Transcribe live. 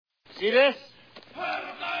See this?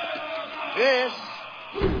 This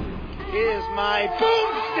is my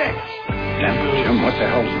boomstick. Damn it, Jim, what the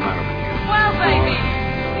hell's the matter with you? Well, baby,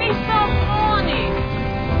 me so horny.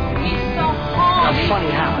 Me so horny. I'm funny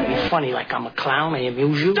how? I be funny like I'm a clown. I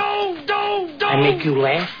amuse you. Don't. I make you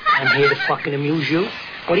laugh. I'm here to fucking amuse you.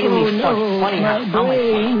 What do you mean funny how? How am I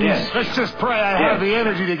funny? Yes, let's just pray I have the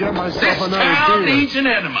energy to get myself another Town beer. needs an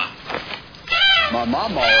enema. My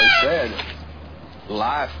mom always said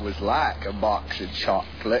life was like a box of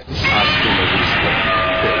chocolates. You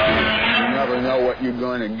never know what you're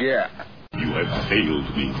going to get. You have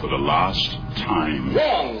failed me for the last time.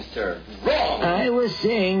 Wrong, sir. Wrong. I was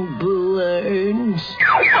saying balloons.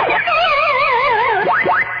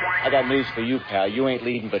 I got news for you, pal. You ain't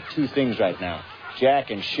leading but two things right now. Jack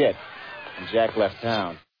and shit. And Jack left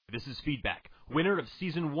town. This is Feedback, winner of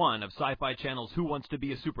Season 1 of Sci-Fi Channel's Who Wants to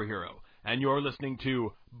Be a Superhero. And you're listening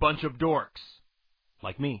to Bunch of Dorks.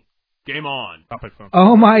 Like me. Game on.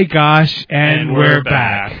 Oh my gosh, and we're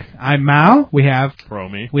back. I'm Mao. We have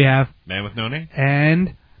Romy. We have Man with no name.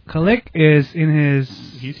 And Kalik is in his...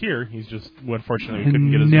 He's here. He's just, unfortunately, we couldn't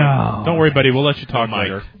get his No. name. Don't worry, buddy. We'll let you talk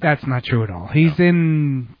later. That's not true at all. He's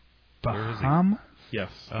in Bahamas? Yes.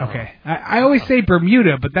 Okay. I always say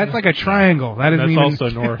Bermuda, but that's like a triangle. That isn't That's even... also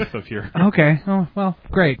north of here. Okay. Oh, well,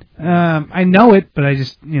 great. I know it, but I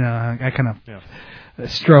just, I kind of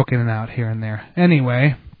stroke in and out here and there.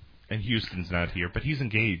 Anyway. And Houston's not here, but he's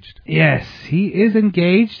engaged. Yes, he is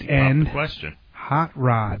engaged and question. Hot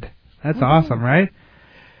rod. That's awesome, right?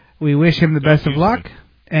 We wish him the best of luck.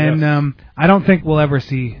 And I don't think we'll ever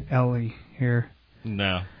see Ellie here.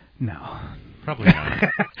 No. Probably not.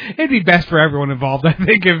 It'd be best for everyone involved, I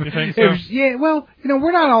think. You think so? Yeah, well,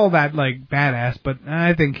 we're not all that, badass, but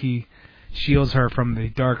I think he shields her from the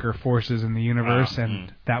darker forces in the universe,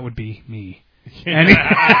 and that would be me. And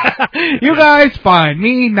you guys, fine.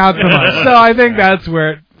 Me, not so much. So I think that's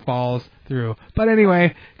where it falls through. But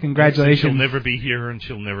anyway, congratulations. She'll never be here, and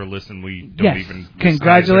she'll never listen. We don't even...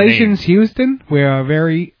 Congratulations, Houston. We are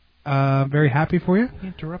very happy for you. He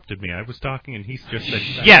interrupted me. I was talking, and he just said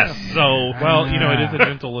yes. So, well, it is a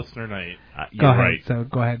gentle listener night. You're right. So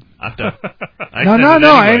go ahead. I'm done.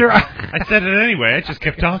 No. I said it anyway. I just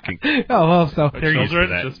kept talking. Oh, well, so... They're used to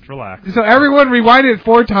that. Just relax. So everyone rewind it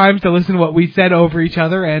 4 times to listen to what we said over each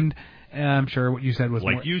other, and I'm sure what you said was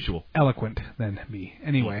like more usual eloquent than me.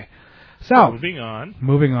 Anyway. So... Moving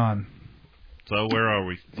on. So where are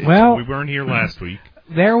we? Well... We weren't here last week.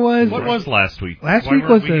 What was last week? Last week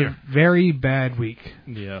was a very bad week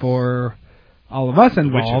for all of us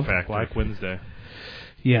involved. Black Wednesday.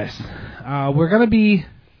 Yes. We're going to be...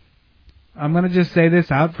 I'm going to just say this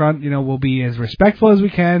out front. We'll be as respectful as we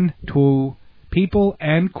can to people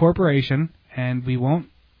and corporation, and we won't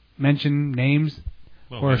mention names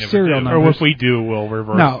or serial numbers. Or if we do, we'll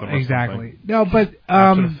reverse them. No, exactly. No, but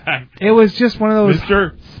it was just one of those...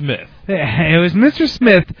 Mr. Smith. It was Mr.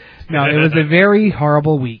 Smith. No, it was a very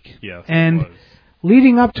horrible week. Yes, and it was.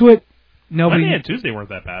 Leading up to it, nobody... Monday and Tuesday weren't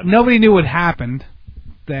that bad. Nobody knew what happened.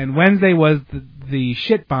 Then Wednesday was the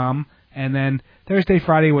shit bomb, and then Thursday,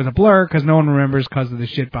 Friday was a blur because no one remembers because of the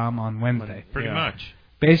shit bomb on Wednesday. Pretty much.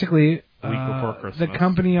 Basically, a week before Christmas.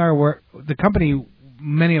 The company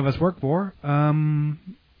many of us work for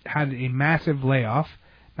had a massive layoff.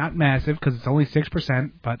 Not massive because it's only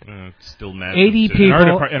 6%, but still massive. 80 too.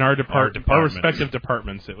 people in our respective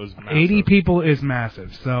departments, it was massive. 80 people is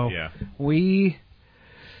massive. So we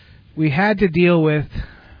had to deal with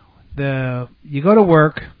you go to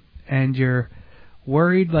work and you're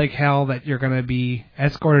worried like hell that you're going to be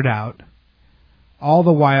escorted out. All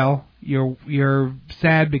the while you're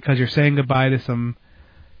sad because you're saying goodbye to some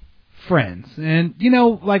friends. And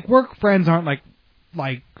work friends aren't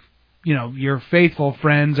like your faithful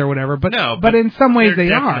friends or whatever, but in some ways they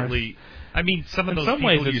are. I mean, some of those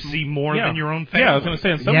people you see more than your own family. Yeah, I was going to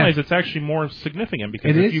say, in some ways it's actually more significant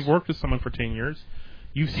because if you've worked with someone for 10 years,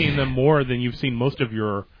 you've seen them more than you've seen most of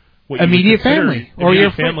your immediate family or your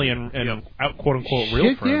family and quote unquote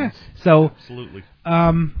real friends. Yeah. So absolutely,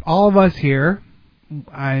 all of us here,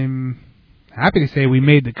 I'm happy to say we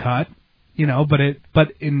made the cut.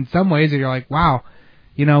 But in some ways you're like, wow.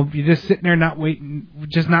 You're just sitting there not waiting,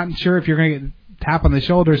 just not sure if you're going to get a tap on the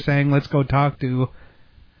shoulder saying, let's go talk to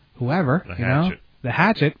whoever. The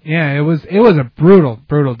Hatchet. Yeah, it was a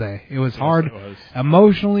brutal day. It was hard. It was.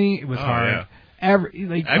 Emotionally, it was hard. Yeah.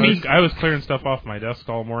 I was clearing stuff off my desk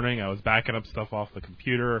all morning. I was backing up stuff off the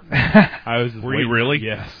computer. Were you really?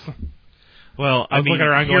 Yes. Well, I was looking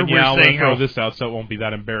around going, I'll throw this out so it won't be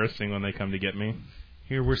that embarrassing when they come to get me.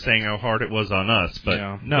 Here we're saying how hard it was on us, but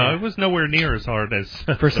it was nowhere near as hard as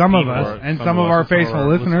for some of us and some of our faithful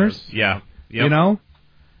listeners. Yeah. Yep.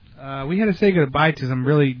 We had to say goodbye to some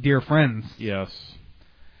really dear friends. Yes.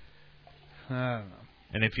 I don't know.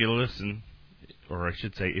 And if you listen, or I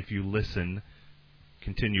should say, if you listen,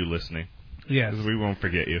 continue listening. Yes. Because we won't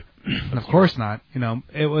forget you. Of course not.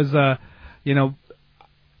 It was,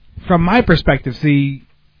 from my perspective, see,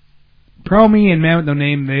 Promi and Man with No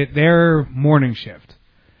Name, they're morning shift.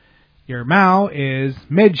 Your Mao is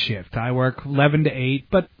mid shift. I work 11 to 8,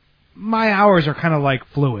 but my hours are kind of like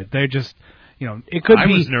fluid. They're just, it could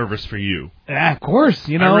be. I was nervous for you. Of course,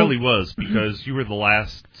 I really was, because you were the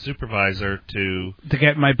last supervisor to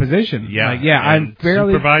get my position. Yeah, I'm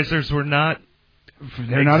barely. Supervisors were not.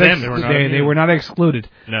 They're not. They were not excluded.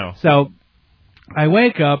 No. So I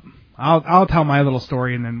wake up. I'll tell my little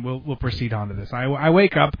story, and then we'll proceed on to this. I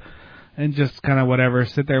wake up and just kind of whatever,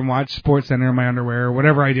 sit there and watch SportsCenter in my underwear or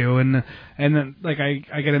whatever I do, and then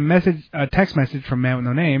I get a text message from Man with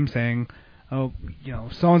No Name saying, oh,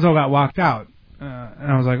 so and so got walked out,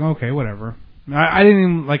 and I was like, okay, whatever. I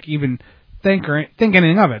didn't even think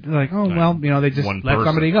anything of it. Like, oh well, they just let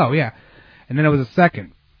somebody go, yeah. And then it was a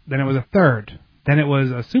second, then it was a third. Then it was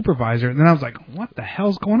a supervisor, and then I was like, what the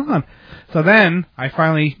hell's going on? So then I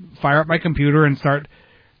finally fire up my computer and start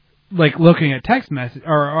looking at text message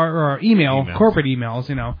or email, corporate emails,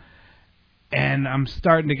 and I'm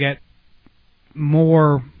starting to get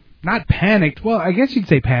more, not panicked. Well, I guess you'd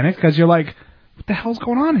say panicked, because you're like, what the hell's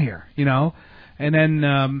going on here? And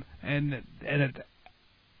then, and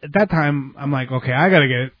at that time, I'm like, okay, I gotta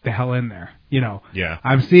get the hell in there. Yeah.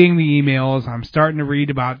 I'm seeing the emails. I'm starting to read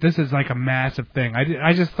about this is like a massive thing.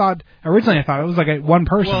 I just thought originally it was like one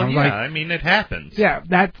person. Well, I was like, it happens. Yeah,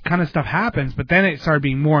 that kind of stuff happens. But then it started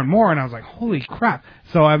being more and more, and I was like, holy crap!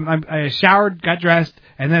 So I showered, got dressed,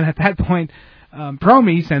 and then at that point,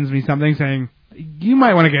 Promi sends me something saying you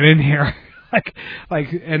might want to get in here.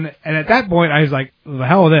 and at that point I was like, the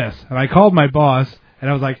hell with this, and I called my boss and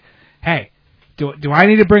I was like, hey. Do I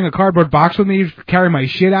need to bring a cardboard box with me to carry my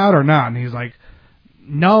shit out or not? And he's like,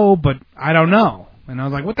 no, but I don't know. And I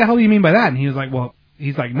was like, what the hell do you mean by that? And he was like,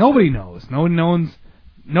 nobody knows.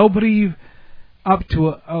 Nobody up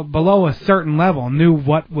to below a certain level knew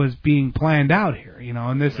what was being planned out here,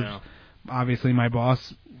 And this is obviously my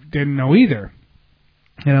boss didn't know either.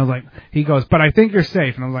 And I was like, he goes, but I think you're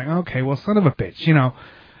safe. And I was like, okay, well, son of a bitch,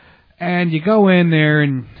 And you go in there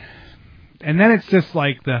and then it's just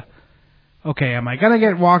like okay, am I going to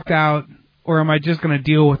get walked out, or am I just going to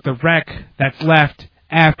deal with the wreck that's left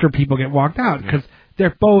after people get walked out? Because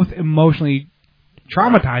they're both emotionally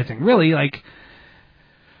traumatizing, really.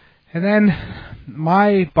 And then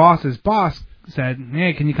my boss's boss said,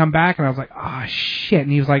 hey, can you come back? And I was like, oh, shit.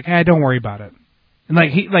 And he was like, hey, don't worry about it. And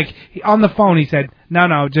he on the phone, he said,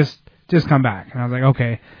 no, just come back. And I was like,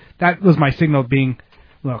 okay. That was my signal being,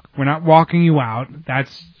 look, we're not walking you out.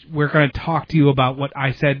 We're going to talk to you about what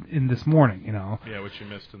I said in this morning, Yeah, what you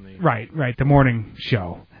missed in the... Right, the morning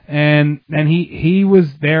show. And he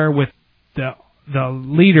was there with the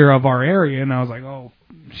leader of our area, and I was like, oh,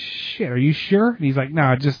 shit, are you sure? And he's like,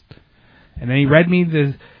 no, just... And then he read me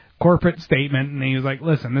the corporate statement, and he was like,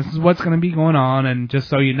 listen, this is what's going to be going on, and just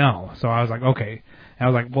so you know. So I was like, okay. And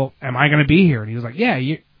I was like, well, am I going to be here? And he was like, yeah.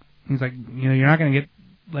 He's like, you're not going to get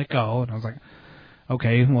let go. And I was like...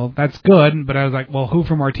 Okay, well, that's good, but I was like, well, who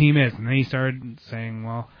from our team is? And then he started saying,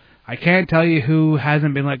 well, I can't tell you who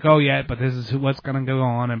hasn't been let go yet, but this is what's going to go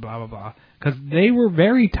on, and blah, blah, blah. Because they were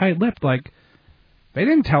very tight-lipped. They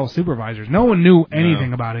didn't tell supervisors. No one knew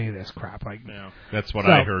anything about any of this crap. That's what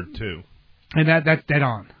I heard, too. And that's dead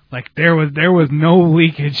on. There was no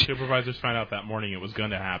leakage. Supervisors found out that morning it was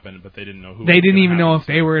going to happen, but they didn't know who. They didn't even know if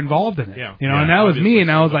they were involved in it. Yeah. And that was me, and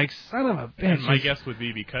I was like, son of a bitch. And my guess would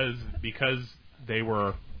be because they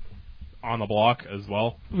were on the block as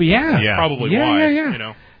well. Yeah. That's probably why.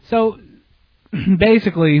 Yeah. So,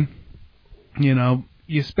 basically,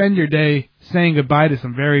 you spend your day saying goodbye to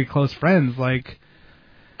some very close friends.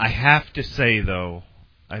 I have to say, though,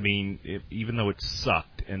 even though it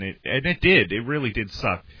sucked, and it really did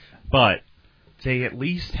suck, but they at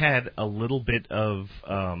least had a little bit of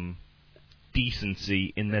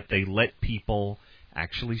decency in that they let people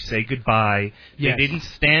actually say goodbye. Yes. They didn't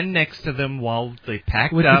stand next to them while they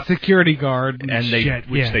packed with up. The security guard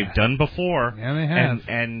which they've done before. Yeah, they have.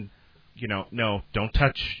 And no, don't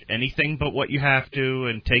touch anything but what you have to,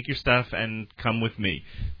 and take your stuff and come with me.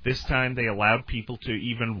 This time they allowed people to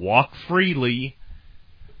even walk freely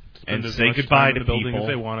and say goodbye to the building people if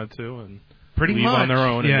they wanted to, and pretty leave much on their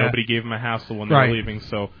own, and nobody gave them a hassle when they were leaving.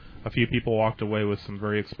 So a few people walked away with some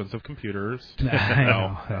very expensive computers. No,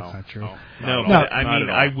 that's not true. No,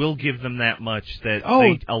 I will give them that much, that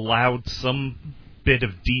they allowed some bit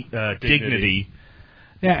of dignity.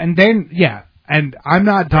 Yeah, and then, And I'm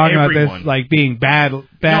not talking about this like being bad,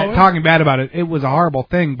 talking bad about it. It was a horrible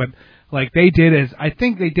thing, but like I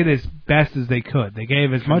think they did as best as they could. They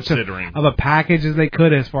gave as much of a package as they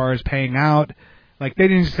could as far as paying out. Like they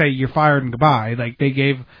didn't just say you're fired and goodbye. Like they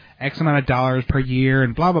gave X amount of dollars per year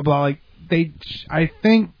and blah blah blah. Like I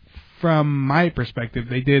think from my perspective,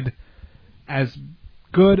 they did as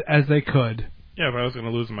good as they could. Yeah, if I was going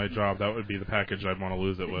to lose my job, that would be the package I'd want to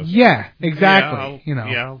lose it with. Yeah, exactly.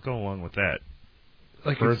 Yeah, I'll go along with that.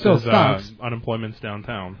 Like versus, it still sucks. Unemployment's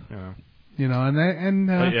downtown.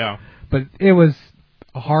 But it was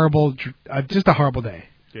a horrible, just a horrible day.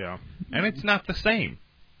 Yeah, and it's not the same.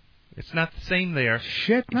 It's not the same there.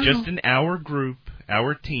 Shit, no. Just in our group,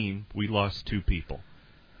 our team, we lost 2 people,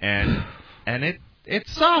 and it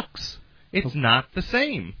sucks. It's not the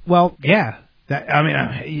same. Well, yeah.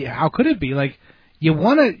 How could it be? Like, you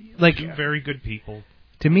want to 2 very good people.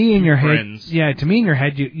 To me, in your friends. head, yeah. To me, in your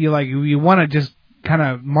head, you want to just kind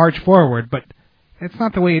of march forward, but it's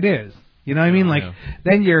not the way it is. You know what I mean? Like,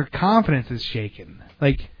 then your confidence is shaken.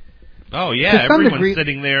 Like, oh yeah, everyone's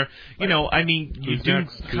sitting there. You do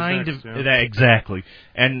kind of that exactly,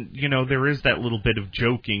 and there is that little bit of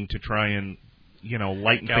joking to try and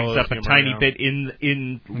lighten things up a tiny bit.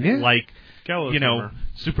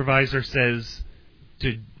 Supervisor says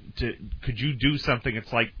could you do something?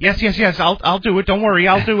 It's like yes, I'll do it. Don't worry,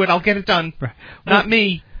 I'll do it. I'll get it done. Not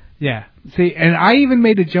me. Yeah. See, and I even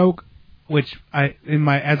made a joke, which as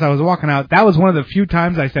I was walking out, that was one of the few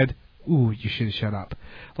times I said, "Ooh, you should shut up."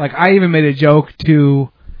 Like I even made a joke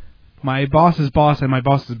to my boss's boss and my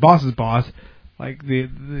boss's boss's boss, like the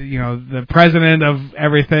president of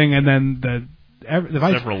everything, and then the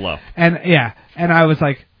vice. Several left. And I was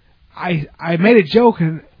like, I made a joke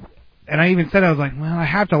and I even said I was like, well, I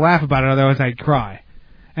have to laugh about it, otherwise I'd cry.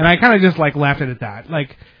 And I kind of just like laughed at that.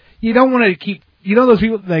 Like you don't want to keep. Those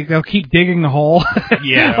people, like, they'll keep digging the hole.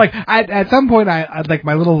 Yeah. Like, at some point, I like,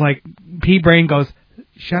 my little, like, pea brain goes,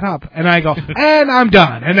 shut up. And I go, and I'm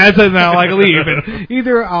done. And that's it, and I'll, like, leave. And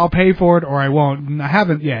either I'll pay for it or I won't. And I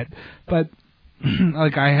haven't yet. But,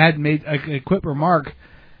 like, I had made a quick remark,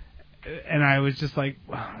 and I was just like,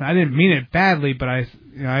 I didn't mean it badly, but I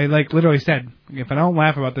like, literally said, if I don't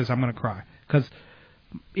laugh about this, I'm going to cry. Because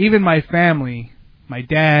even my family, my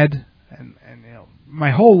dad, and my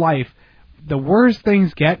whole life, the worse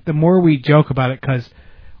things get, the more we joke about it, because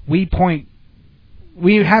we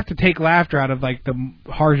have to take laughter out of, like, the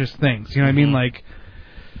harshest things. You know what I mean? Like,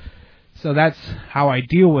 so that's how I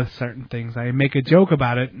deal with certain things. I make a joke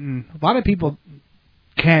about it, and a lot of people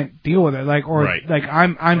can't deal with it. Like, or, like,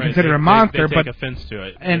 I'm considered a monster, they but take offense to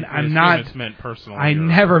it. And I'm not. It's meant personally. I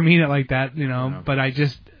never mean it like that, but I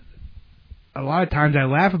just, a lot of times I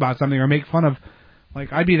laugh about something or make fun of,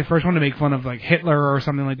 like, I'd be the first one to make fun of, like, Hitler or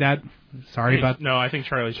something like that. Sorry about... No, I think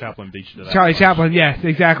Charlie Chaplin beat you to that. Charlie Chaplin, yes,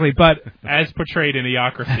 exactly, but... As portrayed in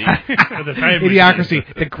Idiocracy.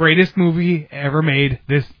 Idiocracy, the greatest movie ever made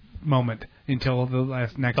this moment until the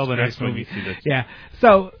next movie. Yeah,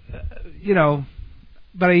 so,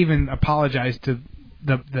 but I even apologized to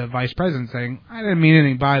the vice president saying, I didn't mean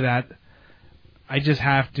anything by that. I just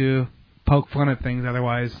have to poke fun at things,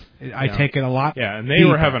 otherwise I take it a lot. Yeah, and they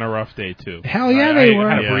were having a rough day too. Hell yeah, they were.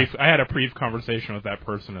 I had a brief conversation with that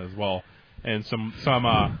person as well, and some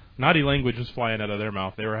naughty language was flying out of their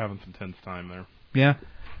mouth. They were having some tense time there. Yeah,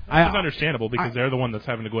 it's understandable because they're the one that's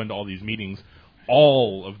having to go into all these meetings,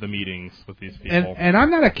 all of the meetings with these people. And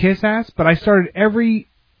I'm not a kiss ass, but I started every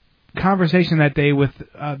conversation that day with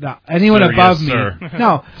anyone above me.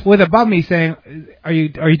 No, with above me saying, "Are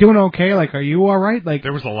you doing okay? Like, are you all right?" Like,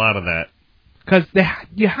 there was a lot of that. Because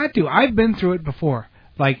you had to. I've been through it before.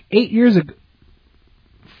 Like 8 years ago,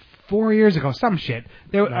 4 years ago, some shit.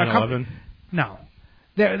 9/11? No,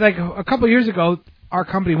 like a couple years ago, our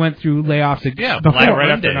company went through layoffs. Before,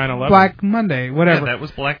 right after 9/11. Black Monday, whatever. Yeah, that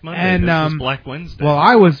was Black Monday. And this was Black Wednesday. Well,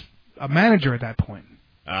 I was a manager at that point.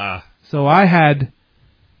 So I had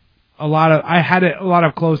a lot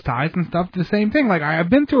of close ties and stuff. The same thing. Like I've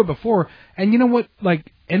been through it before, and you know what?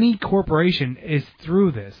 Like any corporation is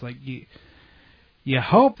through this. Like you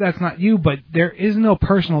hope that's not you, but there is no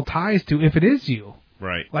personal ties to if it is you.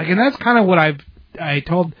 Right. Like, and that's kind of what I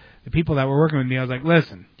told the people that were working with me. I was like,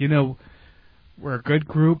 listen, we're a good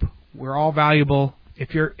group. We're all valuable.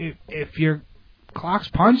 If your clock's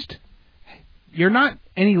punched, you're not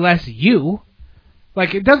any less you.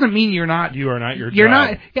 Like, it doesn't mean you're not. You are not your job. You're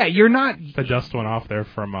not. Yeah, you're not. The dust went off there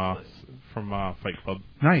from Fight Club.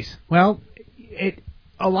 Nice. Well,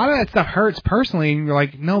 a lot of that stuff hurts personally, and you're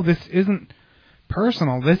like, no, this isn't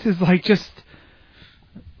personal. This is like just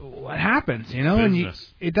what happens, and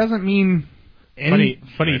it doesn't mean funny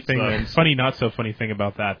thing. Funny, not so funny thing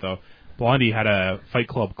about that though. Blondie had a Fight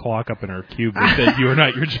Club clock up in her cube that said you are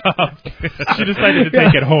not your job. She decided to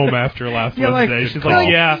take it home after last Wednesday. She's like,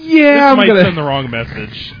 this might send the wrong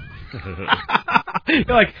message. You're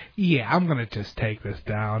like, I'm going to just take this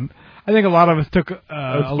down. I think a lot of us took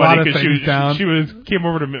a lot of things down. She came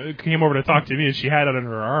over to talk to me, and she had it on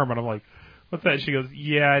her arm, and I'm like, what's that? She goes,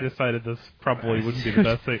 I decided this probably wouldn't be the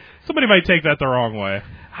best thing. Somebody might take that the wrong way.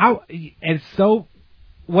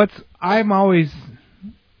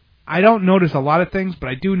 I don't notice a lot of things, but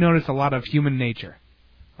I do notice a lot of human nature.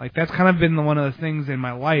 Like, that's kind of been one of the things in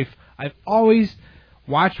my life. I've always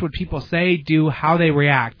watched what people say, do, how they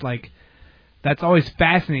react. Like, that's always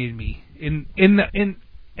fascinated me and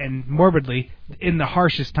morbidly in the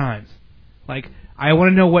harshest times. Like, I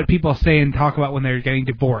want to know what people say and talk about when they're getting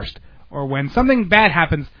divorced or when something bad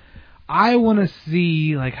happens. I want to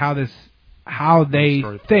see like how they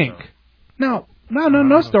think. No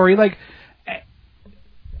story. Like,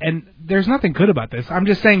 and there's nothing good about this. I'm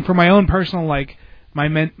just saying for my own personal like my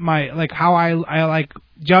like how I like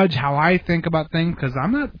judge how I think about things because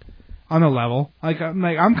I'm not on the level. Like I'm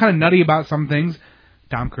kind of nutty about some things.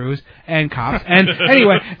 Tom Cruise and cops. And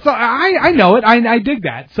anyway, so I know it. I dig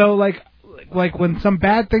that. So like when some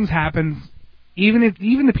bad things happen, even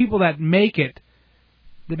the people that make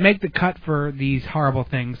the cut for these horrible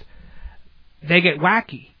things, they get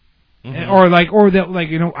wacky. Mm-hmm. Or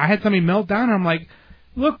I had somebody melt down and I'm like,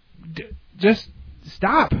 look, just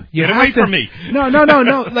stop. You get away from me. No.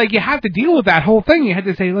 Like you have to deal with that whole thing. You have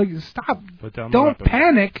to say, like, stop. Don't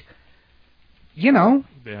panic.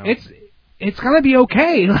 It's gonna be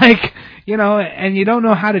okay. Like, and you don't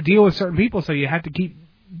know how to deal with certain people, so you have to keep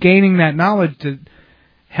gaining that knowledge to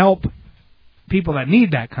help people that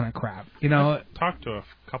need that kind of crap. I've talked to a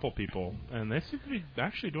couple people, and they seem to be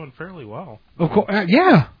actually doing fairly well. Of course,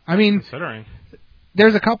 yeah. I mean, considering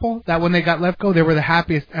there's a couple that when they got let go, they were the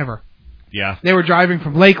happiest ever. Yeah. They were driving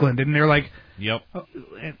from Lakeland, and they're like, "Yep."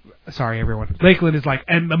 Sorry, everyone. Lakeland is like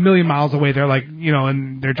a million miles away. They're like,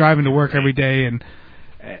 and they're driving to work every day, and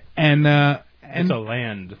it's a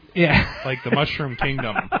land. Yeah. Like the Mushroom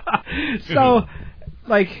Kingdom. So,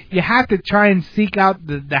 like, you have to try and seek out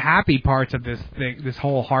the happy parts of this thing, this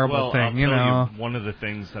whole horrible thing, I'll tell you, one of the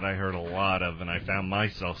things that I heard a lot of, and I found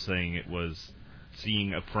myself saying it, was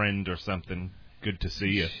seeing a friend or something. Good to see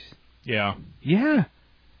you. Yeah. Yeah.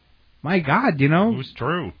 My God, It was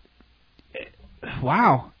true.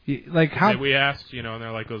 Wow. Like how we asked, and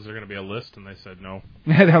they're like, "Is there going to be a list?" And they said no.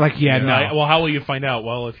 They're like, no. Well, how will you find out?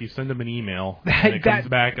 Well, if you send them an email, and it comes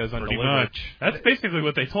back as undelivered. That's basically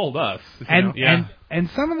what they told us. And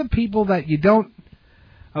some of the people that you don't,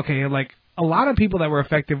 like a lot of people that were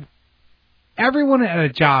effective. Everyone at a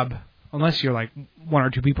job, unless you're like one or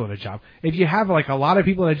two people at a job. If you have like a lot of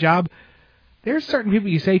people at a job, there's certain people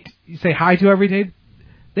you say hi to every day.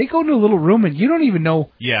 They go into a little room and you don't even know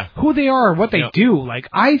who they are or what they do. Like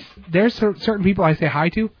there's certain people I say hi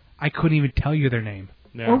to, I couldn't even tell you their name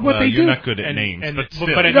or what they do. You're not good at names,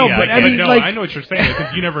 but I know what you're saying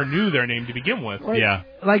because you never knew their name to begin with. Right? Yeah,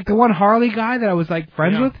 like the one Harley guy that I was like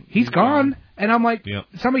friends with, he's gone, and I'm like,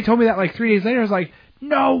 somebody told me that like 3 days later. I was like,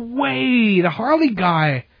 no way, the Harley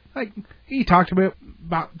guy. Like he talked to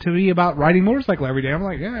me about riding motorcycle every day. I'm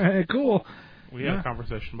like, yeah, cool. We had a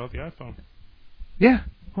conversation about the iPhone. Yeah.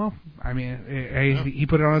 Well, I mean, he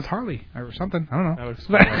put it on his Harley or something. I don't know. That was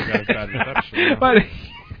got a bad reception.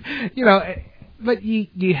 But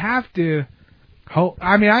you have to hope.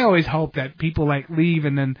 I mean, I always hope that people like leave,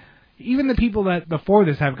 and then even the people that before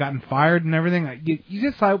this have gotten fired and everything. Like, you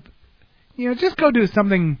just hope, just go do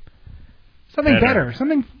something better,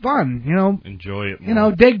 something fun. Enjoy it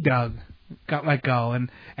more. Dig Dug got let go, and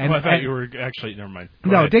I thought you were actually never mind.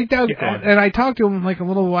 No, Dig Dug, and I talked to him like a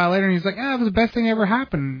little while later, and he's like, it was the best thing ever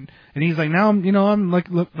happened. And he's like, now I'm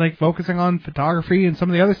like focusing on photography and some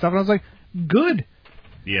of the other stuff, and I was like, good.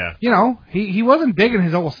 Yeah. He wasn't digging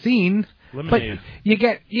his whole scene, Lemonade. But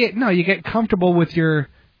you get comfortable with your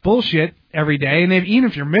bullshit every day, and even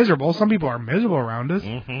if you're miserable, some people are miserable around us.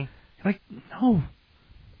 Mm-hmm. Like, no.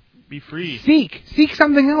 Be free. Seek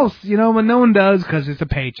something else, when no one does because it's a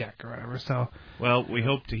paycheck or whatever. So. Well, we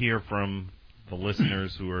hope to hear from the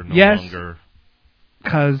listeners who are no longer.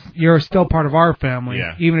 Because you're still part of our family,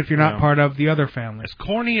 even if you're not part of the other family. As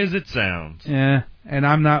corny as it sounds. Yeah, and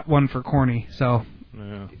I'm not one for corny, so.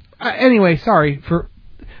 Yeah. Anyway, sorry. For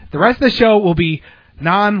the rest of the show will be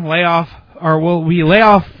non-layoff, or will be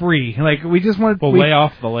layoff free. Like we just want. We'll lay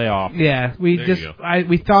off the layoff. Yeah, we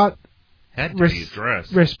thought. Had to be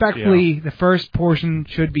addressed. Respectfully, the first portion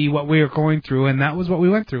should be what we were going through, and that was what we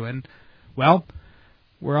went through. And, well,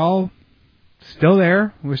 we're all still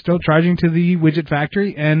there. We're still charging to the widget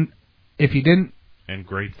factory, and if you didn't... And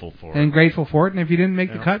grateful for it. And grateful for it. And if you didn't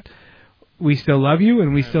make the cut, we still love you,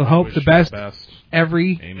 and we still hope the best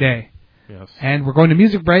every day. Yes. And we're going to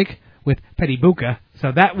music break with Petty Buka,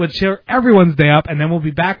 so that would cheer everyone's day up, and then we'll be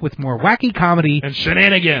back with more wacky comedy and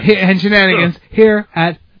shenanigans here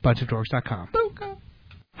at bunchofdorks.com.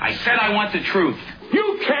 I said I want the truth.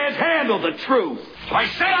 You can't handle the truth. I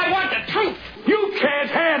said I want the truth. You can't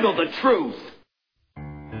handle the truth.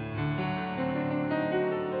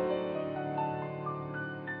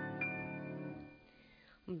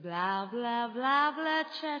 Blah, blah, blah, blah,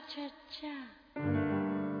 cha-cha-cha.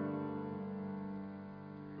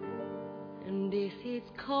 And this is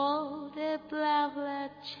called a blah, blah,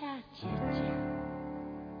 cha-cha-cha.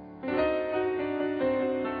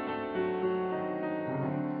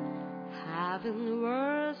 Having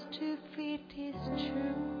words to fit is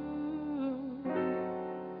true.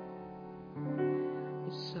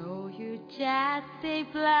 So you just say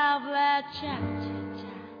blah, blah,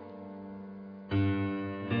 cha-cha-cha.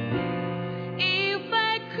 If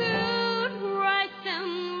I could write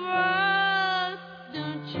some words,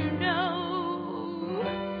 don't you know?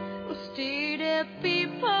 Still the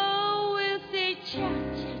people will say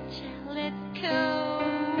cha-cha-cha, let's go.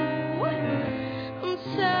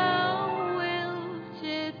 So we'll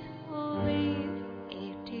just leave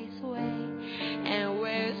it this way, and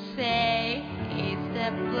we'll say it's a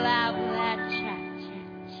blah blah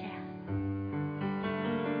cha-cha-cha.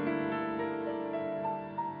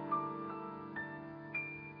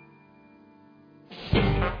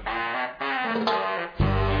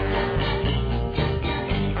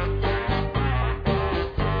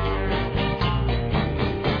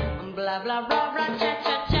 Blah blah blah blah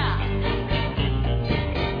cha-cha-cha.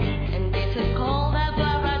 And this is called a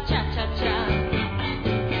blah blah cha-cha-cha.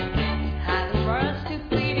 Having words to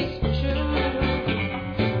plead is true.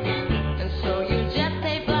 And so you just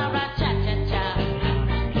say blah blah cha-cha-cha.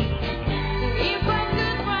 If I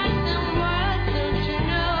could write some words, don't you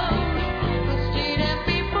know? Instead of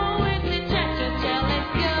people with the cha-cha-cha,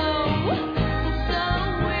 let's go. So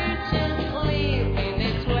we're just living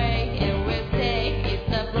this way, and we'll say it's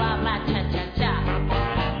a blah blah cha-cha-cha.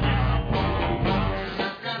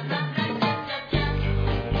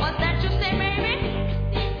 What's that you say, baby?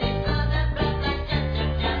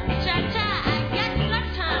 Cha-cha, I got some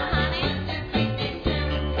time, honey.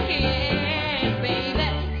 Yeah, baby.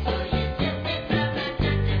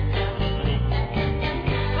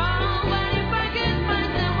 Oh, but if I could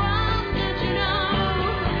find the words, don't you know?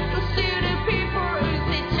 Instead of people who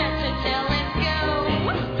say cha-cha-cha, let's go.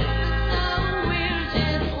 So we'll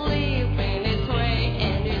just living this way,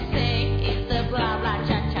 and you say it's a blah blah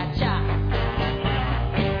cha-cha-cha.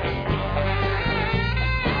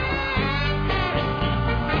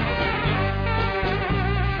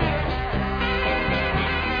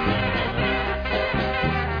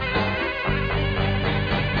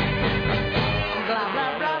 Blah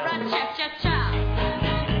blah blah blah cha-cha-cha.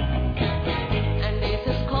 And this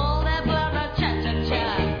is called a blah blah cha-cha-cha.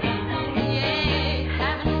 Yeah,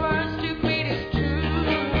 having words to plead is true.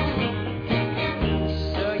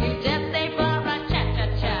 So you just say blah blah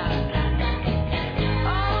cha-cha-cha.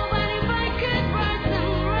 Oh, but if I could write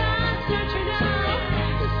some rhymes, don't you know?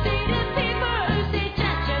 See the people who say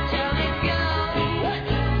cha-cha-cha, let's go.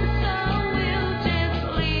 So we'll just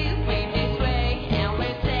live in this way, and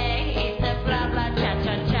we'll say it's a blah blah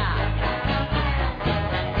cha-cha-cha.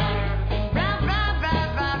 Blah blah blah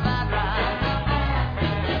blah blah blah.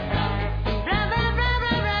 Blah blah blah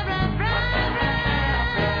blah blah blah blah.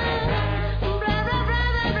 Blah blah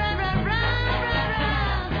blah blah blah blah blah.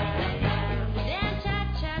 Yeah,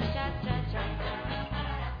 cha-cha-cha-cha-cha.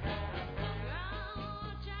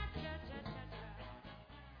 Oh, cha-cha-cha-cha-cha.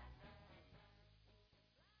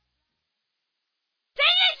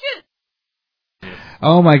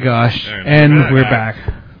 Oh my gosh. And we're back.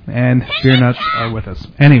 And Beer Nuts are with us.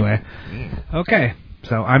 Anyway. Okay.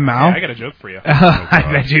 So I'm Mal. Yeah, I got a joke for you. I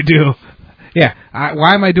bet you do. Yeah.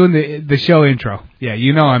 Why am I doing the show intro? Yeah,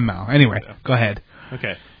 you know I'm Mal. Anyway, go ahead.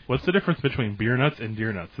 Okay. What's the difference between Beer Nuts and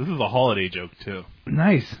Deer Nuts? This is a holiday joke, too.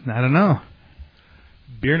 Nice. I don't know.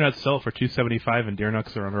 Beer Nuts sell for $2.75 and Deer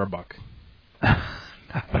Nuts are under $1.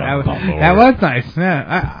 That was nice.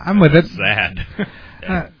 Yeah, I'm with it. Sad.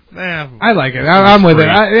 I like it. I'm with it.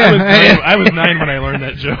 I was 9 when I learned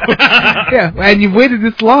that joke. Yeah, and you've waited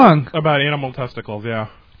this long. About animal testicles, yeah.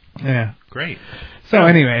 Yeah. Great. So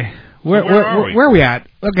anyway, where are we at?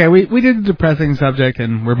 Okay, we did the depressing subject,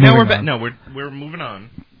 and we're moving on. We're moving on.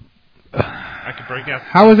 I could break out.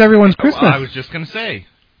 How was everyone's Christmas? Well, I was just going to say.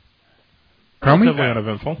 Relatively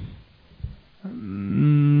uneventful.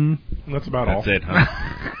 That's about all. That's it, huh?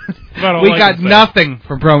 all we I got can say. nothing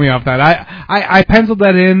from Pro Me Off that. I penciled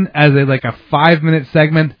that in as a 5-minute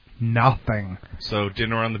segment. Nothing. So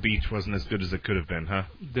dinner on the beach wasn't as good as it could have been, huh?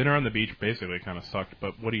 Dinner on the beach basically kind of sucked,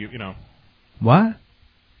 but what do you know? What?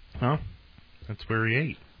 Huh? That's where he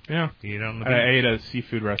ate. Yeah. He ate on the beach. I ate at a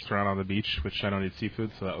seafood restaurant on the beach, which I don't eat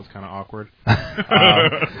seafood, so that was kind of awkward.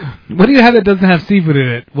 What do you have that doesn't have seafood in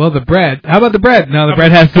it? Well, the bread. How about the bread? No, the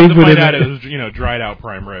bread has seafood in it. It was, dried out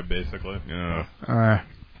prime rib, basically. Yeah.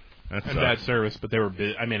 And bad service, but they were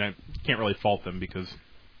I can't really fault them because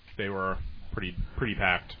they were pretty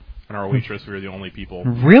packed. And our waitress, we were the only people.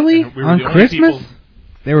 Really? We were on the only Christmas? people.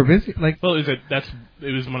 They were busy? Well,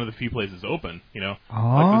 it was one of the few places open,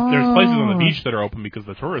 Oh. There's places on the beach that are open because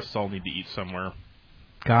the tourists all need to eat somewhere.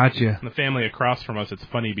 Gotcha. And the family across from us, it's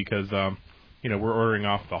funny because, we're ordering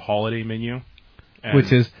off the holiday menu.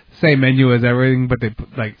 Which is same menu as everything, but they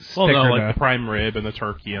put, the prime rib and the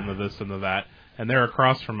turkey and the this and the that. And they're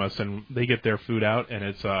across from us, and they get their food out, and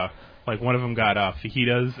it's, one of them got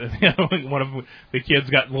fajitas, and one of them, the kids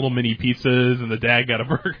got little mini pizzas, and the dad got a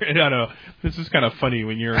burger. I don't know. This is kind of funny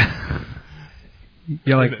when you're...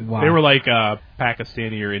 You're like, wow. They were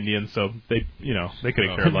Pakistani or Indian, so they could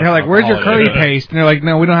have cared less. They're like, about where's the your holiday. curry paste? And they're like,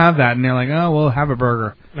 no, we don't have that. And they're like, oh, we'll have a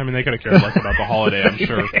burger. They could have cared less about the holiday, I'm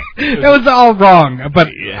sure. That was all wrong, but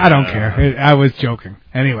I don't care. I was joking.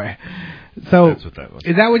 Anyway, so That's what that was.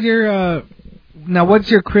 Is that what your now? What's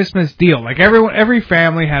your Christmas deal? Every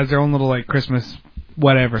family has their own little Christmas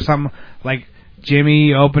whatever. Some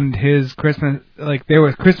Jimmy opened his Christmas there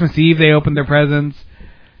was Christmas Eve. They opened their presents.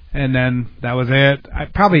 And then that was it.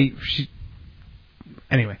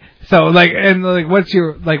 Anyway. So what's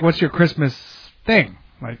your Christmas thing?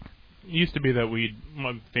 It used to be that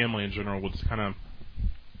my family in general would kind of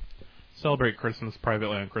celebrate Christmas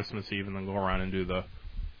privately on Christmas Eve and then go around and do the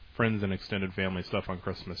friends and extended family stuff on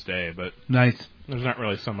Christmas Day. But nice. There's not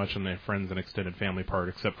really so much in the friends and extended family part,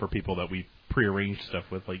 except for people that we prearranged stuff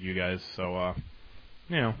with, like you guys. So,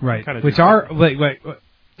 right. Which are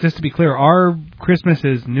just to be clear, our Christmas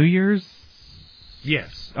is New Year's?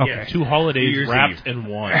 Yes. Okay. Yeah, 2 holidays wrapped in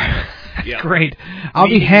one. Yeah. Great. I'll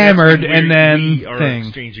be hammered and then we are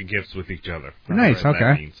exchanging gifts with each other. Nice.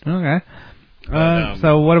 Okay. Okay. But,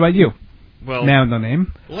 so what about you? Well, now no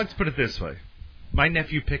name. Let's put it this way. My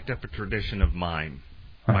nephew picked up a tradition of mine.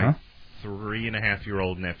 My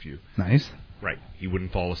 3.5-year-old nephew. Nice. Right. He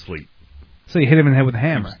wouldn't fall asleep. So you hit him in the head with a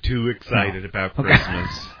hammer. He was too excited about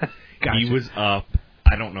Christmas. Gotcha. He was up.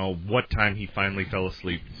 I don't know what time he finally fell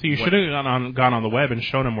asleep. So you should have gone on the web and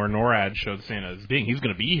shown him where NORAD showed Santa as being. He's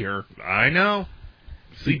going to be here. I know.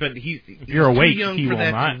 See, but he's you're awake. Too young he for will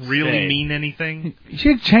that not to really stay. mean anything. You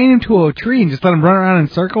should chain him to a tree and just let him run around in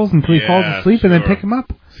circles until he falls asleep and then pick him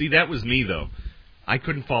up. See, that was me though. I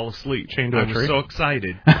couldn't fall asleep. Chained to I a was tree? so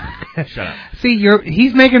excited. Shut up. See,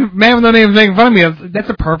 he's making Man with No Name making fun of me. That's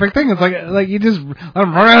a perfect thing. It's like you just let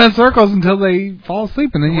them run around in circles until they fall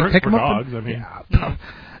asleep, and then you pick them up. Dogs, I mean.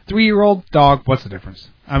 3-year-old dog. What's the difference?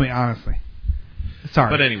 I mean, honestly. Sorry.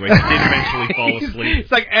 But anyway, he did eventually fall asleep.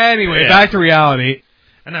 It's like anyway, back to reality.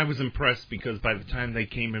 And I was impressed because by the time they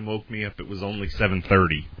came and woke me up, it was only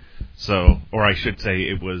 7:30. So, or I should say,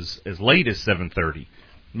 it was as late as 7:30.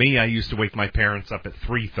 Me, I used to wake my parents up at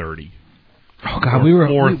 3:30. Oh God, we were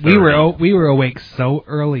awake so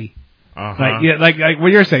early. Like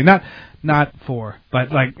what you're saying, not 4, but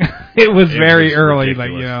it was very early.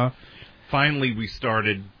 Ridiculous. Finally, we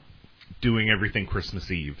started doing everything Christmas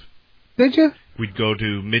Eve. Did you? We'd go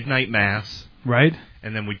to midnight mass, right,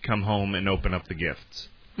 and then we'd come home and open up the gifts.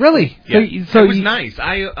 Really? Yeah. So it was nice.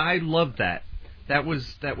 I loved that. That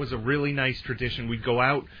was a really nice tradition. We'd go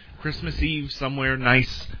out Christmas Eve somewhere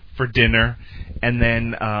nice for dinner, and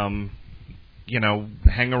then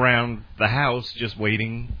hang around the house just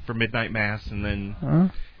waiting for midnight mass, and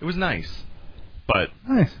then it was nice. But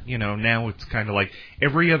now it's kind of like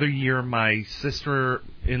every other year, my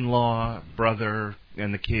sister-in-law, brother,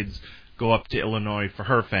 and the kids go up to Illinois for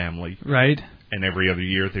her family, right? And every other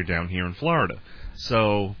year they're down here in Florida.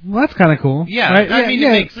 So that's kind of cool. Yeah, right? I mean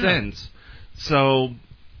it makes sense. So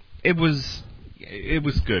it was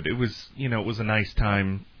good. It was it was a nice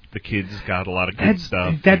time. The kids got a lot of good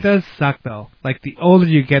stuff. That does suck though. Like the older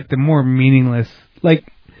you get, the more meaningless.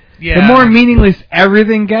 Yeah. The more meaningless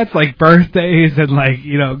everything gets, like birthdays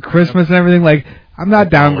and Christmas and everything. Like I'm not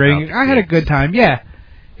downgrading. I had a good time. Yeah.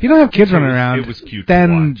 If you don't have kids running around, it was cute then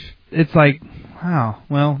to watch. It's like, wow,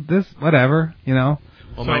 well, this whatever, Well,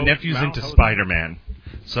 my nephew's into Spider-Man.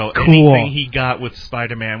 So cool. Anything he got with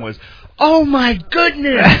Spider-Man was, oh my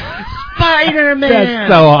goodness, Spider-Man! That's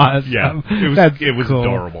so awesome. Yeah, it was cool.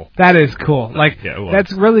 adorable. That is cool. It was.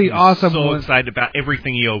 That's really he was awesome. So excited about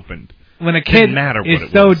everything he opened. when a kid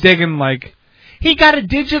is so digging like... He got a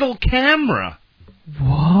digital camera.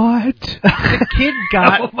 What? The kid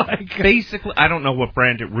got basically, I don't know what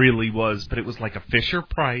brand it really was, but it was like a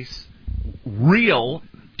Fisher-Price real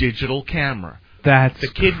digital camera. The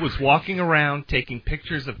kid was walking around taking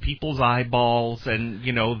pictures of people's eyeballs and,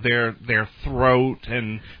 their throat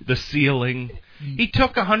and the ceiling. He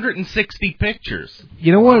took 160 pictures.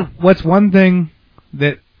 You know what? What's one thing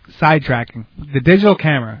that sidetracking? The digital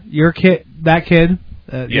camera. Your kid,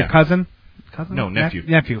 your cousin? No, nephew.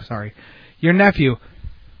 Nephew, sorry. Your nephew,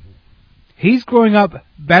 he's growing up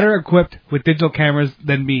better equipped with digital cameras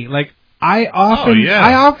than me. Like, I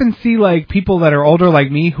often see, like, people that are older like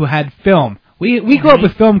me who had film. We grew up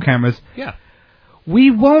with film cameras. Yeah.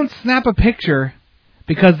 We won't snap a picture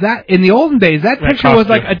because that, in the olden days, that picture was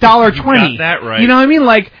like $1.20. You got that right. You know what I mean?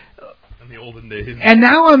 Like, in the olden days. And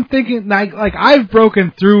now I'm thinking, like I've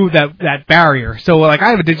broken through that barrier. So, like, I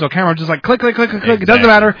have a digital camera, just like click. Exactly. It doesn't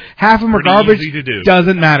matter. Half of them are garbage. Easy to do.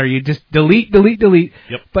 Doesn't matter. You just delete.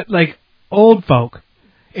 Yep. But, like, old folk,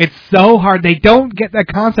 it's so hard. They don't get that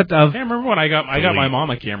concept of... I remember when I got my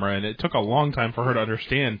mom a camera, and it took a long time for her to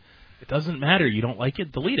understand. It doesn't matter. You don't like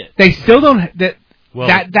it, delete it. They still don't...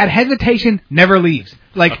 That hesitation never leaves.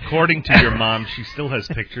 Like, according to your mom, she still has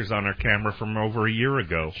pictures on her camera from over a year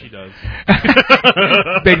ago. She does.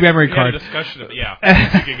 Big memory card. We had a discussion of 2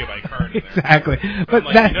 GB card in there. Exactly. But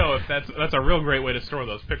if that's a real great way to store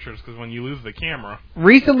those pictures, because when you lose the camera.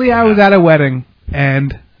 Recently, I was at a wedding,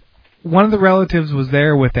 and one of the relatives was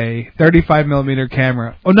there with a 35mm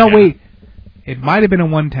camera. Oh no, wait, it might have been a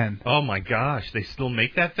 110. Oh my gosh, they still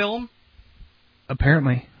make that film?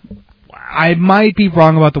 Apparently. I might be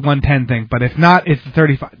wrong about the 110 thing, but if not, it's the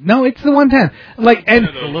 35. No, it's the 110. Like, and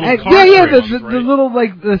the little the little,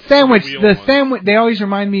 like, the sandwich. The sandwich. They always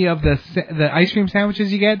remind me of the ice cream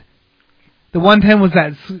sandwiches you get. The 110 was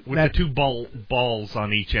that with the two balls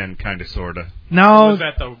on each end, kind of, sorta. No, or was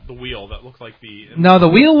that the wheel that looked like the? No, the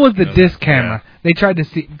wheel was the disc camera. Yeah. They tried to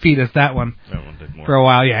feed us that one. That one did more for a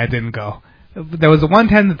while. Yeah, it didn't go. There was the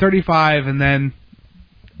 110, the 35, and then.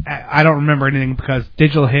 I don't remember anything because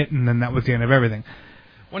digital hit, and then that was the end of everything.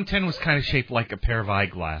 110 was kind of shaped like a pair of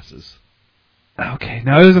eyeglasses. Okay,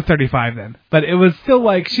 no, it was a 35 then. But it was still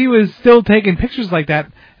like, she was still taking pictures like that,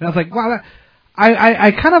 and I was like, wow, I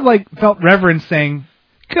kind of like felt reverence saying,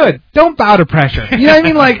 good, don't bow to pressure. You know what I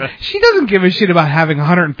mean? Like, she doesn't give a shit about having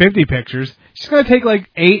 150 pictures. She's going to take like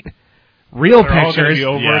 8 real They're pictures.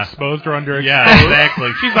 All be overexposed or underexposed. Yeah,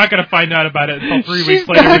 exactly. She's not going to find out about it until 3 She's weeks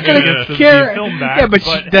later not when gonna it gets care. filmed back. Yeah, but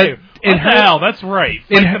hey, in hell, that's right.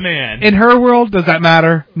 Fight the man. In her world, does that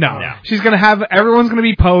matter? No. No. She's going to have, everyone's going to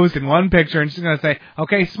be posed in one picture, and she's going to say,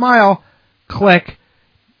 okay, smile, click,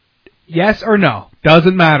 yes or no.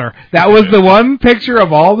 Doesn't matter. That was the one picture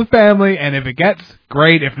of all the family, and if it gets,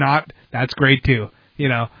 great. If not, that's great too. You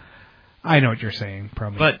know. I know what you're saying,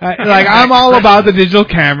 Promi. But I'm all about the digital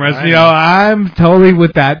cameras. You know, I'm totally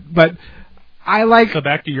with that. But I like. So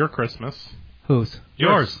back to your Christmas. Whose?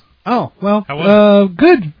 Yours. Oh well, how was it?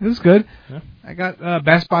 Good. It was good. Yeah. I got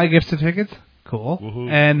Best Buy gift certificates. Cool.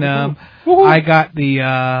 Woohoo. And Woohoo. I got the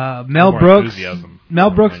Mel Brooks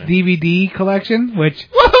DVD collection, which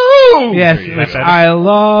which I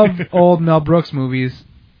love old Mel Brooks movies.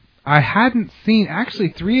 I hadn't seen actually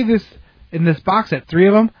 3 of this in this box set. 3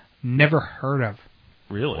 of them. Never heard of.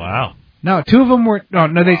 Really? Wow. No, 2 of them were. No,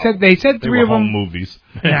 they said 3 of them. Home movies.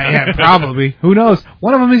 Yeah, probably. Who knows?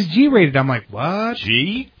 One of them is G-rated. I'm like, what?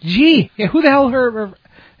 G? Yeah, who the hell heard?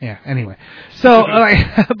 Yeah. Anyway, so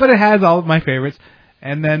but it has all of my favorites,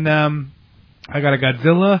 and then I got a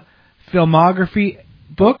Godzilla filmography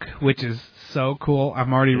book, which is so cool.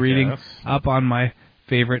 I'm already reading up on my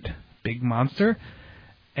favorite big monster,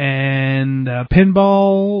 and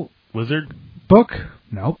Pinball Wizard book.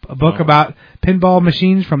 Nope. A book about pinball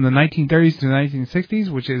machines from the 1930s to the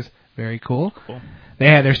 1960s, which is very cool.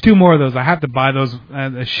 There's 2 more of those. I have to buy those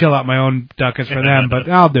and shill out my own ducats for them, but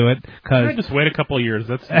I'll do it. I just wait a couple of years.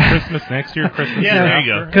 That's Christmas next year, Christmas yeah, there you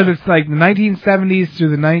go. Because it's like the 1970s through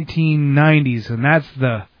the 1990s, and that's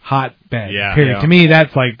the hotbed period. Yeah. To me,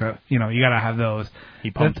 that's like the, you got to have those.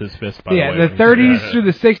 He pumped his fist, by the way. Yeah, the 30s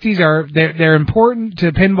through the 60s they're important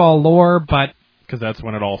to pinball lore, but because that's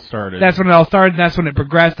when it all started. That's when it all started. That's when it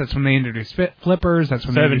progressed. That's when they introduced flippers. That's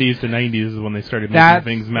when 70s to 90s is when they started making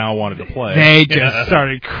things Mal wanted to play. They just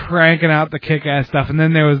started cranking out the kick-ass stuff. And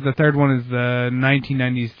then there was the third one is the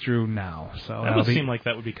 1990s through now. So that would seem like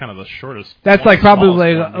that would be kind of the shortest. That's like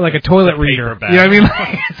probably like a toilet reader. You know what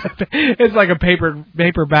I mean? It's like a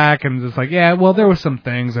paperback, and it's like, yeah, well, there was some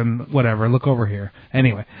things and whatever. Look over here.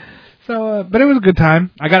 Anyway, so but it was a good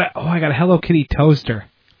time. I got a Hello Kitty toaster.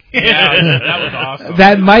 Yeah, that was awesome.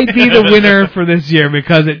 That might be the winner for this year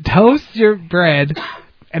because it toasts your bread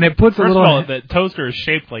and it puts First a little. of all, the toaster is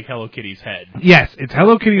shaped like Hello Kitty's head. Yes, it's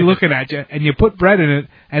Hello Kitty looking at you, and you put bread in it,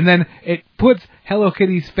 and then it puts Hello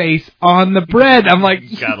Kitty's face on the bread. I'm like,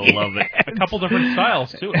 gotta love it. A couple different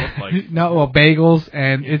styles too. It looks like. No, well, bagels,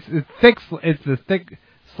 and it's thick. It's the thick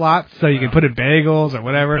slots, so you can put in bagels or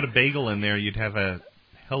whatever. Put a bagel in there, you'd have a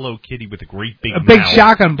Hello Kitty with a great big big mouth.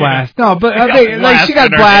 shotgun blast. No, but she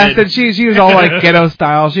got blasted. She was all like ghetto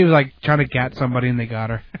style. She was like trying to get somebody, and they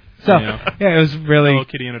got her. So yeah, it was really Hello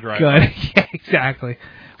Kitty in a drive. good. Yeah, exactly.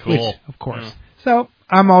 Cool. Which, of course. Yeah. So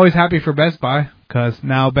I'm always happy for Best Buy because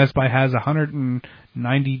now Best Buy has $190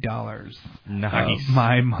 Nice. of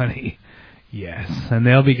my money. Yes, and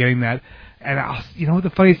they'll be getting that. And you know what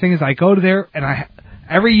the funniest thing is? I go to there and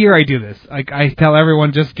every year I do this. Like I tell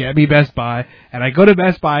everyone, just get me Best Buy, and I go to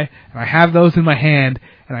Best Buy and I have those in my hand,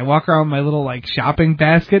 and I walk around with my little like shopping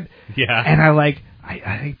basket. Yeah. And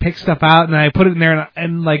I pick stuff out and I put it in there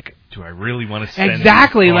and like. Do I really want to spend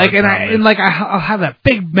exactly like I'll have that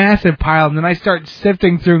big massive pile and then I start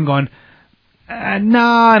sifting through and going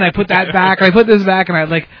no, and I put that back and I put this back and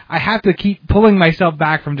I have to keep pulling myself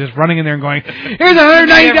back from just running in there and going, here's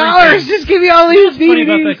 $190, just give me all these DVDs. Funny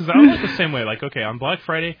about that because I was the same way. Like, okay, on Black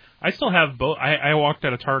Friday I still have both. I walked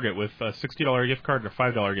out of Target with a $60 gift card and a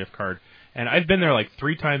 $5 gift card. And I've been there like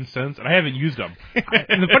 3 times since, and I haven't used them.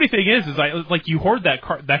 And the funny thing is you hoard that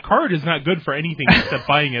card. That card is not good for anything except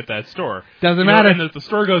buying at that store. Doesn't matter. And if the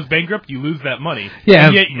store goes bankrupt, you lose that money. Yeah.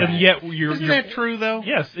 And yet you're. Isn't that true though?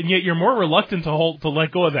 Yes, and yet you're more reluctant to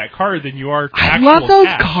let go of that card than you are. To I love those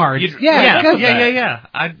cash. cards. Yeah.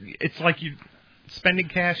 It's like spending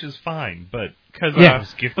cash is fine, but because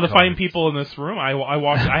for the fine people in this room, I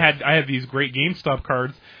had these great GameStop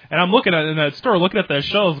cards, and I'm looking at in that store, looking at those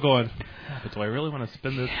shelves, going. But do I really want to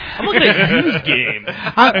spend this? I'm looking at used games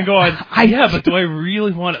and going, but do I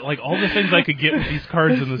really want it? Like all the things I could get with these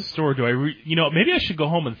cards in the store. Do I? Maybe I should go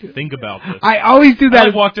home and think about this. I always do that. I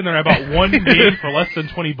walked in there and I bought one game for less than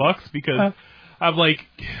 $20 because I'm like,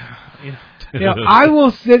 I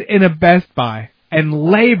will sit in a Best Buy and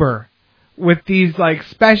labor with these like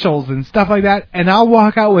specials and stuff like that, and I'll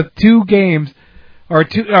walk out with 2 games or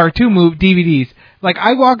two DVDs. Like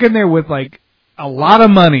I walk in there with like a lot of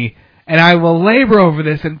money. And I will labor over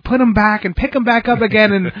this and put them back and pick them back up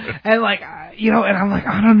again and like, and I'm like,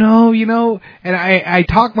 I don't know, and I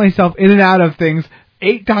talk myself in and out of things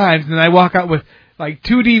 8 times and I walk out with like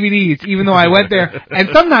 2 DVDs even though I went there. And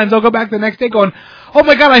sometimes I'll go back the next day going, oh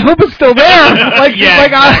my God, I hope it's still there.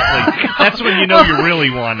 Exactly. That's when you know you really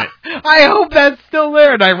want it. I hope that's still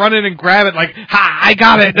there. And I run in and grab it like, I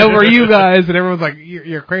got it. No, were you guys? And everyone's like,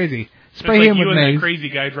 you're crazy. Spray him you with and mace. that crazy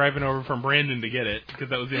guy driving over from Brandon to get it because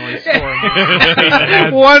that was the only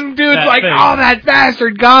store. One dude's like, "Oh, that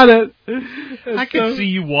bastard got it." I could see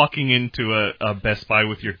you walking into a Best Buy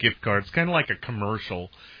with your gift cards, kind of like a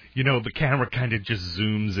commercial. The camera kind of just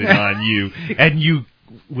zooms in on you, and you.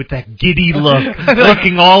 With that giddy look,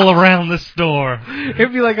 looking all around the store.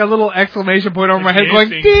 It'd be like a little exclamation point over my head going,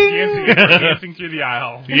 ding! Dancing through the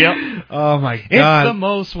aisle. Yep. Oh, my God. It's the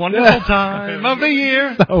most wonderful time of the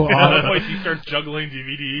year. So at that point, he starts juggling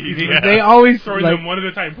DVDs. Yeah. They always... throwing them one at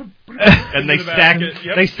a time. And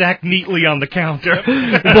they stack neatly on the counter.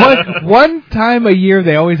 One time a year,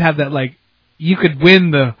 they always have that, like, you could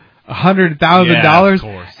win the $100,000. Yeah, of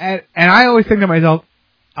course. And I always think to myself,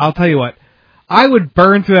 I'll tell you what, I would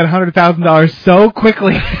burn through that $100,000 so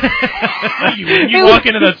quickly. You walk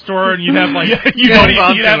into that store and you'd have like you'd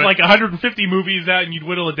have like 150 movies out and you'd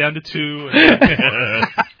whittle it down to 2.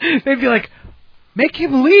 They'd be like, "Make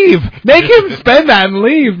him leave. Make him spend that and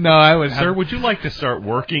leave." No, I would. Sir, would you like to start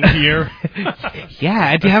working here?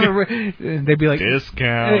 Yeah. Do you have a? They'd be like,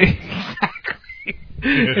 discount. Exactly.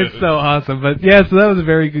 It's so awesome. But yeah, so that was a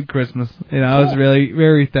very good Christmas. I was really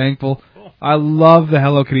very thankful. I love the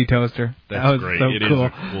Hello Kitty toaster. That's that was great. So it cool.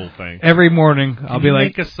 is a cool thing. Every morning, I'll be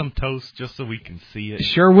like, make us some toast just so we can see it.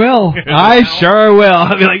 Sure will. I sure will.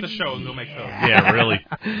 I'll be like, the show and go make toast. Yeah, really.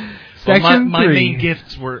 Section my 3. main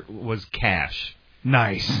gifts was cash.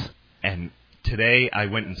 Nice. And today I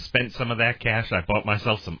went and spent some of that cash. I bought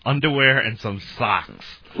myself some underwear and some socks.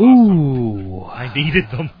 Ooh. I needed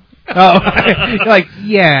them. Oh, you're like,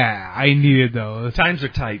 yeah, I needed those. Times are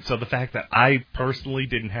tight, so the fact that I personally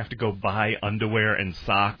didn't have to go buy underwear and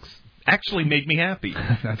socks actually made me happy.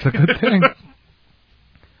 That's a good thing.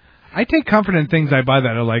 I take comfort in things I buy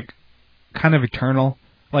that are like kind of eternal.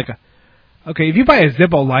 Like, okay, if you buy a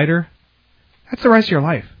Zippo lighter, that's the rest of your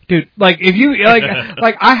life. Dude, like if you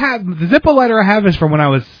like I have the Zippo lighter I have is from when I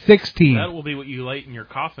was 16. That will be what you light in your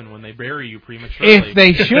coffin when they bury you prematurely. If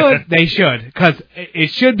they should, they should, because it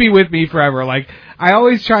should be with me forever. Like I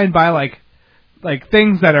always try and buy like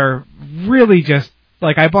things that are really just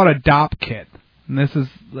like I bought a DOP kit, and this is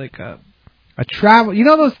like a travel. You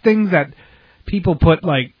know those things that people put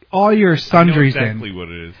like all your sundries I know exactly in. what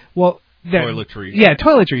it is. Well. Toiletries. Yeah,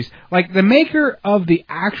 toiletries. Like the maker of the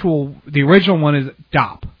original one is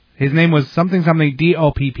DOP. His name was something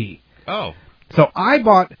DOPP. Oh. So I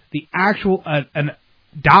bought the actual an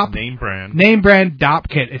DOP name brand DOP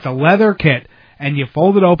kit. It's a leather kit, and you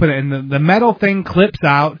fold it open, and the metal thing clips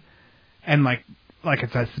out, and like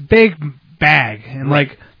it's a big bag, and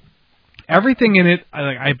like everything in it,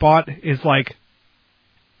 I bought is like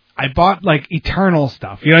I bought like eternal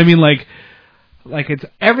stuff. You know what I mean? Like it's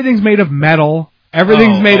everything's made of metal.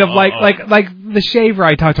 Everything's made of like the shaver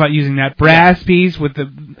I talked about using that brass piece with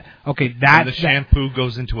the and the shampoo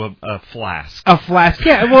goes into a flask. A flask,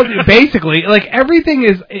 yeah. Well, basically, like everything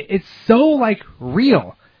it's so like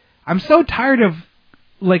real. I'm so tired of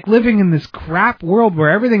like living in this crap world where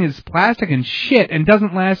everything is plastic and shit and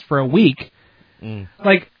doesn't last for a week.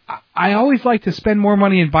 Like I always like to spend more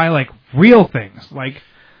money and buy like real things, like.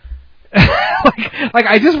 like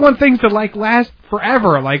I just want things to like last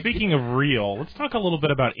forever. Like speaking of real, let's talk a little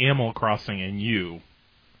bit about Animal Crossing and you.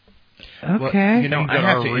 Okay. Well, I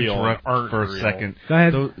have to interrupt for a second. Go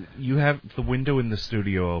ahead. You have the window in the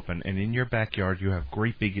studio open, and in your backyard you have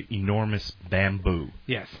great big, enormous bamboo.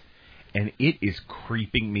 Yes. And it is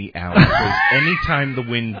creeping me out because anytime the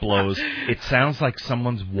wind blows, it sounds like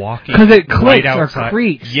someone's walking because it clicks right outside. Or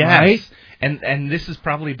creaks. Yes. Right? And this is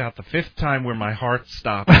probably about the 5th time where my heart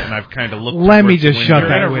stopped and I've kind of looked. Let me just shut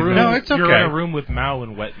that window. No, it's okay. You're in a room with Mao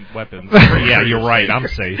and weapons. Yeah, you're right. I'm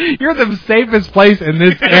safe. You're the safest place in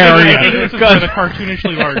this area. I think this is where the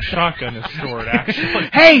cartoonishly large shotgun is stored. Actually.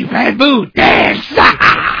 Hey, bamboo, dance!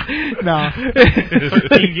 No.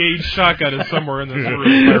 13 gauge shotgun is somewhere in this room,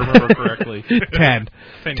 if I remember correctly.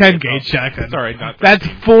 10 gauge shotgun. Sorry, not 13. That's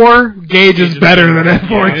 4 gauges better than a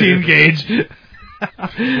 14 gauge.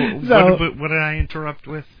 What did I interrupt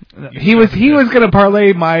with? He was going to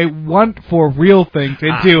parlay my want for real things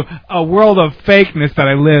into a world of fakeness that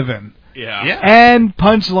I live in. Yeah. And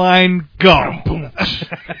punchline, go.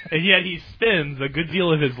 And yet he spends a good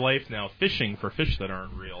deal of his life now fishing for fish that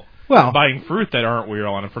aren't real. Well, buying fruit that aren't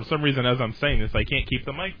real, and for some reason, as I'm saying this, I can't keep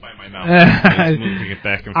the mic by my mouth. It's moving it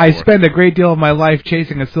back and forth. I spend a great deal of my life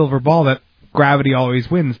chasing a silver ball that gravity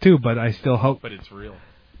always wins too, but I still hope. But it's real.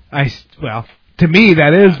 Well, to me,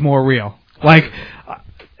 that is more real. Like,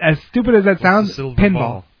 as stupid as that sounds,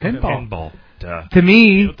 pinball. Duh. To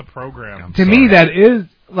me, the program. To me, that is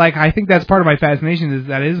like I think that's part of my fascination is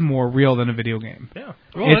that is more real than a video game. Yeah,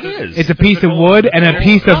 well, it is. It's a piece of wood and a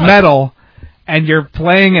piece of metal, and you're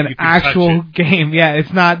playing an actual game. Yeah,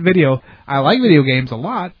 it's not video. I like video games a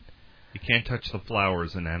lot. You can't touch the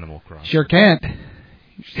flowers in Animal Crossing. Sure can't.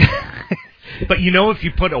 But you know, if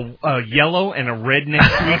you put a yellow and a red next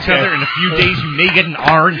to each other, in a few days you may get an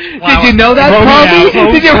orange flower. Did you know that,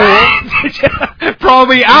 Probie? Did you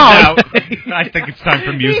Probie out? I think it's time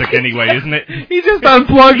for music anyway, isn't it? He just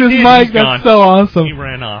unplugged his mic. That's so awesome. He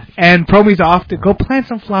ran off. And Probie's off to go plant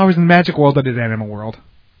some flowers in the magic world that is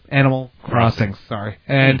Animal Crossing. Sorry.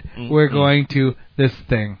 And we're going to this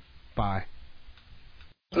thing. Bye.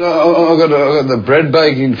 I got the bread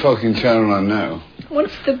baking fucking channel on now.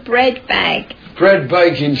 What's the bread bag? Bread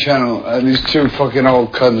baking channel, and these 2 fucking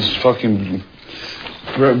old cunts fucking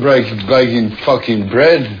baking fucking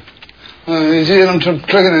bread. You see, I'm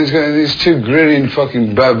clicking and these 2 grinning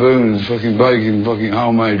fucking baboons fucking baking fucking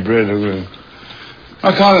homemade bread.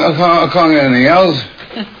 I can't get anything else.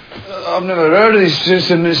 I've never heard of this.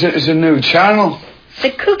 It's a new channel.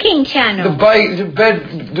 The cooking channel. The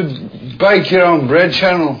bake your own bread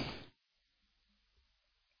channel.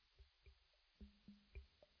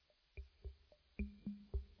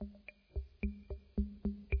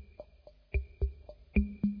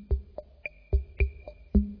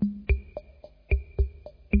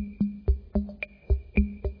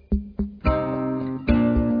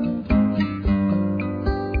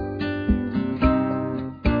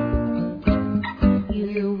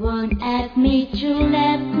 You won't ask me to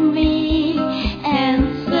let me,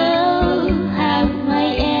 and so have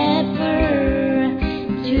I ever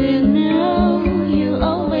to know. You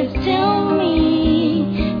always tell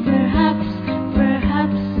me, perhaps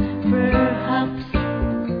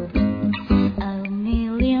a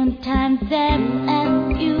million times I've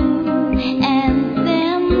asked you, and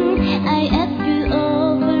then I ask you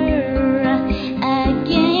over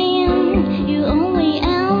again. You only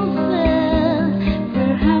answer,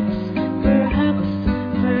 perhaps.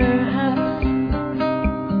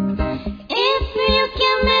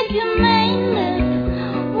 make you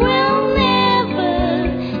mine will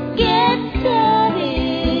never get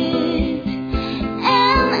started.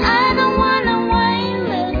 And I don't wanna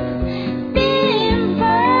wind up being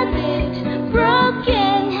perfect,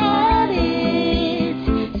 broken-hearted.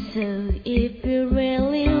 So if you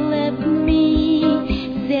really love me,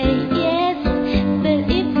 say yes. But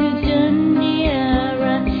if you don't, dear,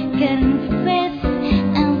 confess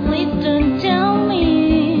and please don't tell me.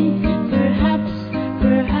 Perhaps,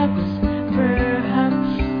 perhaps, perhaps.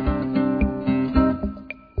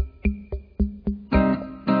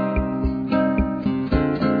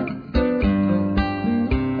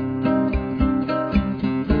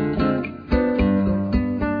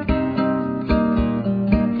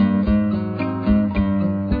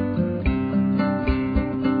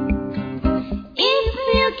 If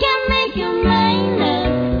you can make your mind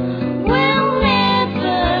up, we'll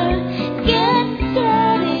never get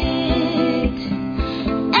started.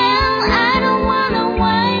 And I don't wanna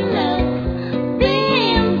wind up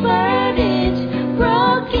being buried,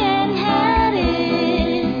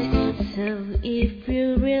 broken-hearted. So if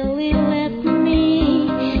you really let me,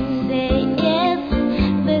 say yes.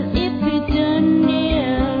 But if you don't,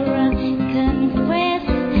 dear, confess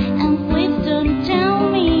and please don't tell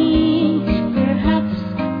me. Perhaps,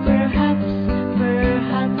 perhaps,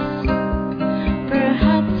 perhaps,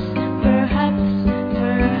 perhaps, perhaps, perhaps,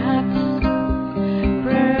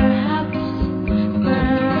 perhaps,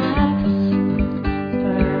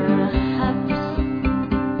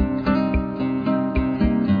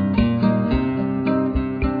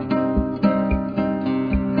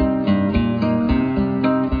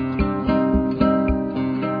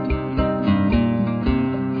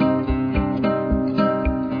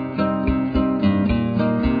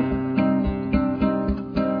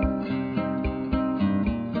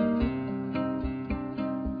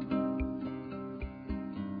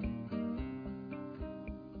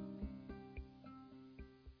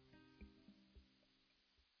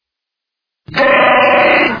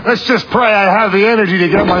 Let's just pray I have the energy to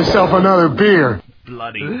get myself another beer.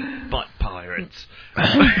 Bloody butt pirates.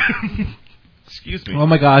 Excuse me. Oh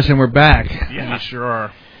my gosh, and we're back. Yeah, sure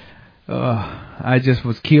are. I just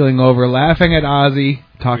was keeling over, laughing at Ozzy,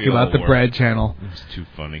 talking We all about the were. Bread Channel. It's too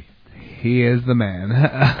funny. He is the man.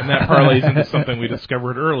 And that parlays into something we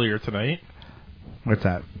discovered earlier tonight. What's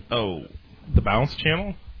that? Oh, The Bounce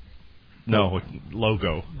Channel? no,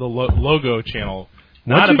 logo. The Logo Channel.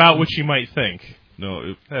 Not about what you might think. No,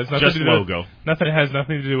 It has nothing just to do logo. Nothing. It has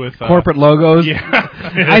nothing to do with Corporate logos? Yeah.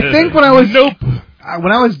 I think when I was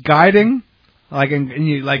when I was guiding, like, and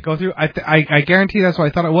you like go through, I guarantee that's what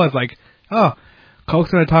I thought it was. Like, oh,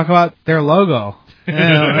 Coke's going to talk about their logo.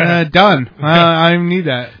 Done. I don't need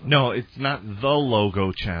that. No, it's not the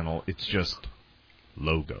Logo Channel. It's just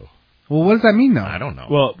logo. Well, what does that mean, though? I don't know.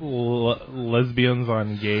 Well, lesbians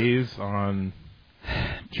on gays on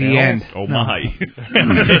The channels? end. Oh No.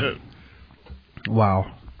 my.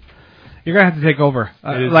 Wow. You're going to have to take over.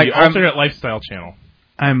 It is like, the alternate lifestyle channel.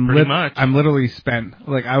 Pretty much. I'm literally spent.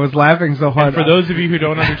 Like, I was laughing so hard. And for those of you who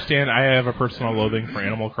don't understand, I have a personal loathing for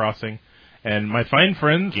Animal Crossing. And my fine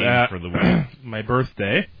friends Game at for the win. my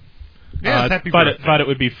birthday Yes, happy thought birthday. it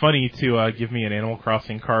would be funny to give me an Animal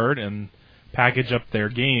Crossing card and package up their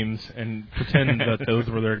games and pretend that those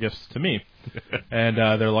were their gifts to me. And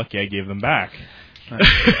they're lucky I gave them back.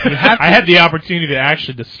 I had the opportunity to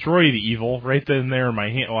actually destroy the evil right then and there in my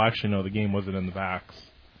hand. Well, actually, no, the game wasn't in the box.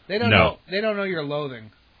 They don't No. know. They don't know your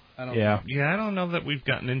loathing. I don't know. Yeah, I don't know that we've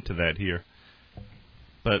gotten into that here.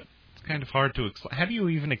 But it's kind of hard to explain. How do you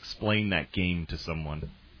even explain that game to someone?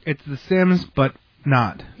 It's The Sims, but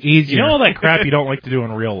not. Easier. You know all that crap you don't like to do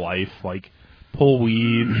in real life, like pull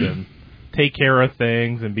weeds and take care of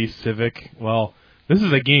things and be civic? Well, this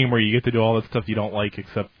is a game where you get to do all that stuff you don't like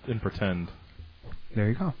except in pretend. There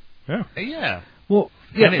you go. Yeah. Yeah. Well,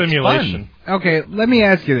 Yeah, And it's simulation. okay, let me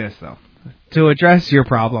ask you this, though. To address your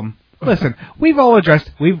problem. Listen, we've all addressed,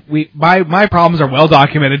 my problems are well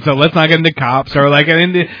documented, so let's not get into cops or like,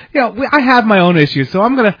 into, I have my own issues, so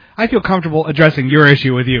I feel comfortable addressing your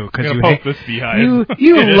issue with you. I'm Cause gonna poke this beehive.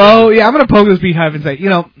 You loathe, I'm gonna poke this beehive and say,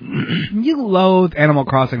 you loathe Animal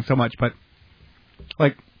Crossing so much, but,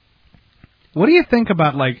 like, what do you think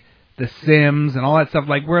about, like, The Sims and all that stuff?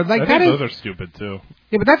 Like, where, like, I think those are stupid, too.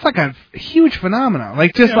 Yeah, but that's like a huge phenomenon.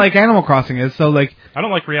 Like, just like Animal Crossing is, so, like... I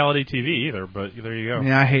don't like reality TV either, but there you go.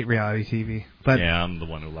 Yeah, I hate reality TV. But Yeah, I'm the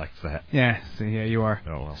one who likes that. yeah, so yeah, you are.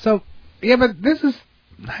 Oh, well. So, yeah, but this is...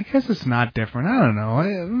 I guess it's not different. I don't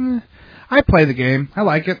know. I play the game. I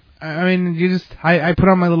like it. I mean, I put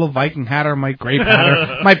on my little Viking hat or my grape hat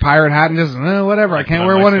or my pirate hat and just whatever. I can't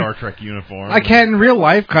wear one Star Trek uniform. I can't in real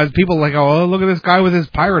life because people are like, oh, look at this guy with his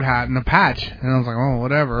pirate hat and a patch, and I was like, oh,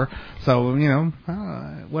 whatever. So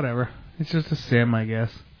whatever. It's just a sim, I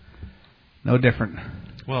guess. No different.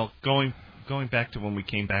 Well, going back to when we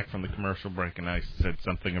came back from the commercial break, and I said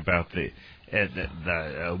something about the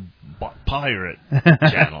pirate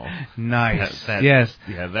channel. Nice. Yes.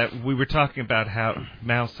 Yeah, that we were talking about how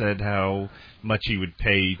Mal said how much he would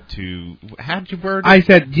pay to. How'd you word it? I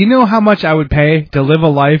said, do you know how much I would pay to live a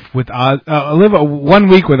life with live 1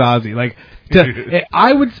 week with Ozzy? Like,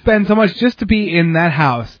 I would spend so much just to be in that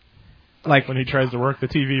house. Like when he tries to work the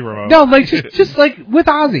TV remote. No, like just like with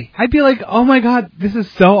Ozzy, I'd be like, oh my god, this is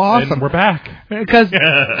so awesome. And we're back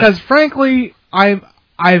because frankly, I've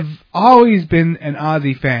always been an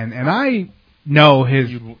Ozzy fan, and I know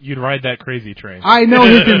his. You'd ride that crazy train. I know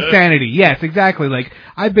his insanity. Yes, exactly. Like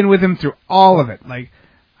I've been with him through all of it. Like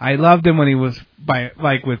I loved him when he was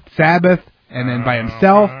with Sabbath, and then by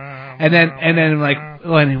himself, and then like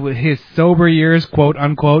when his sober years, quote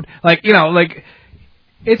unquote. Like like.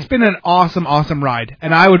 It's been an awesome, awesome ride,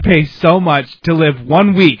 and I would pay so much to live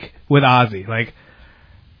 1 week with Ozzy. Like,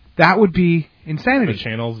 that would be insanity. The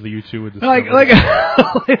channels that you two would discover. Like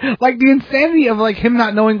the insanity of like him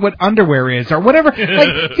not knowing what underwear is or whatever. Like,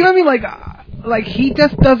 you know what I mean? Like he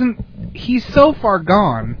just doesn't. He's so far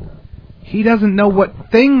gone. He doesn't know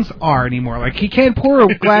what things are anymore. Like he can't pour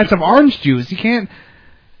a glass of orange juice. He can't.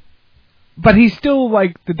 But he's still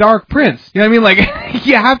like the Dark Prince. You know what I mean? Like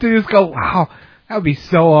you have to just go, wow. That would be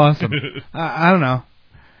so awesome. I don't know.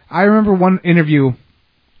 I remember one interview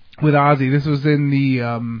with Ozzy. This was in the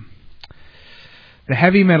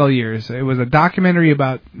heavy metal years. It was a documentary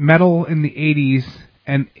about metal in the 80s,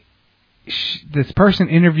 and this person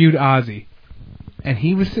interviewed Ozzy, and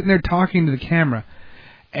he was sitting there talking to the camera,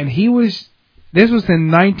 and this was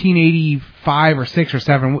in 1985 or 6 or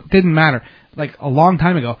 7, didn't matter, like a long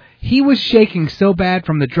time ago. He was shaking so bad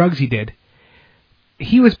from the drugs he did.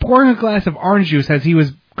 He was pouring a glass of orange juice as he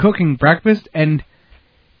was cooking breakfast, and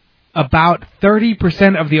about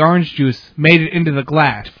 30% of the orange juice made it into the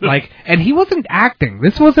glass. And he wasn't acting.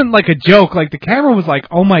 This wasn't like a joke. Like the camera was like,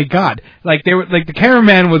 "Oh my god!" Like the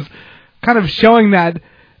cameraman was kind of showing that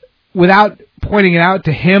without pointing it out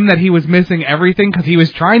to him that he was missing everything because he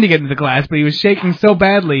was trying to get into the glass, but he was shaking so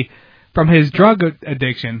badly from his drug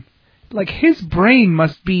addiction. Like his brain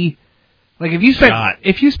must be like if you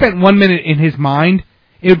spent 1 minute in his mind.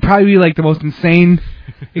 It would probably be like the most insane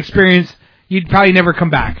experience. You'd probably never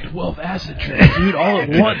come back. 12 acid trips, dude, all at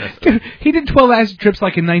once. Dude, he did 12 acid trips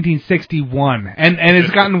like in 1961, and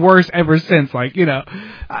it's gotten worse ever since. Like,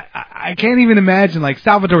 I can't even imagine, like,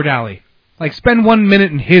 Salvador Dali. Like, spend 1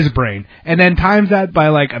 minute in his brain, and then times that by,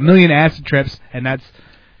 like, 1 million acid trips, and that's...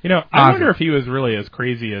 I wonder if he was really as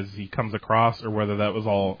crazy as he comes across, or whether that was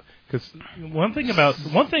all... Because one thing about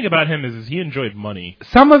him is he enjoyed money.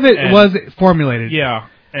 Some of it was formulated. Yeah,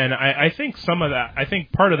 and I think some of that. I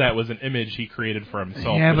think part of that was an image he created for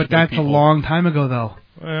himself. Yeah, but that's a long time ago, though.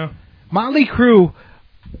 Yeah. Motley Crue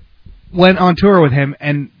went on tour with him,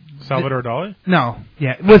 and Salvador Dali? No,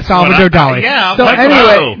 yeah, with Salvador Dali. Yeah, so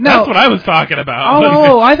anyway, that's what I was talking about.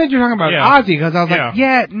 Oh, I thought you were talking about Ozzy because I was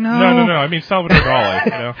like, no. I mean Salvador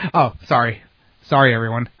Dali. Oh, sorry,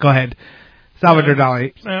 everyone. Go ahead. Salvador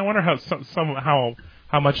Dali. I wonder how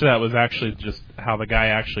much of that was actually just how the guy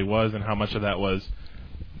actually was, and how much of that was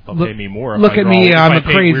they'll pay me more. Look at me, I'm a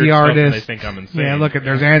crazy artist. They think I'm insane. Yeah, look at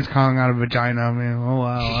there's ants calling out of vagina. I mean, oh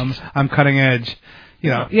wow, I'm cutting edge.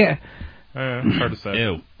 Yeah. It's hard to say.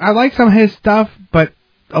 Ew. I like some of his stuff, but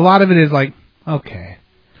a lot of it is like okay.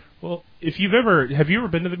 Well, have you ever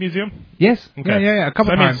been to the museum? Yes. Okay. Yeah, a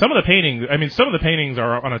couple times. Some of the paintings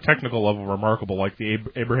are on a technical level remarkable, like the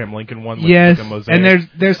Abraham Lincoln one. Yes, like the mosaic. And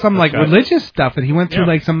there's some like religious stuff, and he went through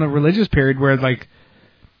like some of the religious period where like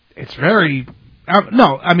it's very.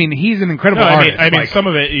 He's an incredible artist. I mean, some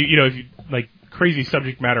of it, if you like crazy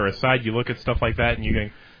subject matter aside, you look at stuff like that and you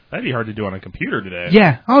think that'd be hard to do on a computer today.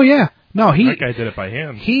 Yeah. Oh yeah. No, that guy did it by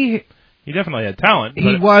hand. He definitely had talent.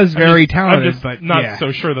 He was very talented, I'm but not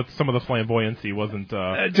so sure that some of the flamboyancy wasn't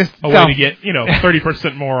just a way to get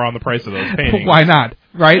 30% more on the price of those paintings. Why not?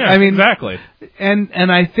 Right? Yeah, I mean, exactly.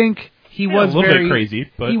 And I think he was a little bit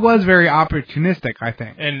crazy, but he was very opportunistic. I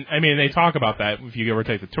think. And I mean, they talk about that if you ever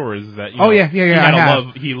take the tours. Is that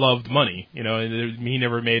he loved money. He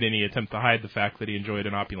never made any attempt to hide the fact that he enjoyed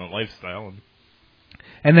an opulent lifestyle.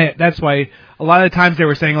 And that's why a lot of the times they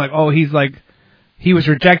were saying like, oh, he was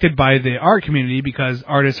rejected by the art community because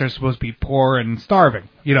artists are supposed to be poor and starving,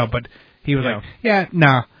 but he was like, I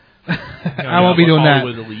won't be doing that.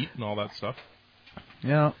 Hollywood elite and all that stuff.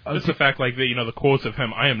 Yeah, just the fact, like the quotes of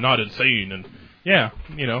him, "I am not insane," and you're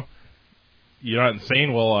not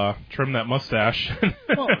insane. Well, trim that mustache.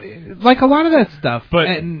 Well, like a lot of that stuff,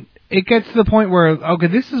 and it gets to the point where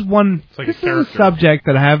this is a subject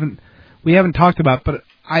that we haven't talked about, but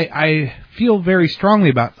I feel very strongly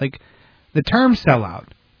about, like the term sellout.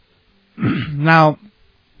 Now,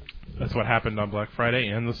 that's what happened on Black Friday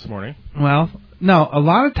and this morning. Well, no, a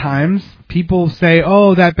lot of times people say,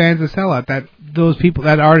 "Oh, that band's a sellout. That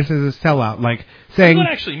artist is a sellout." Like saying, what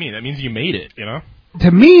does that actually mean? That means you made it,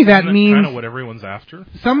 To me, that means kind of what everyone's after.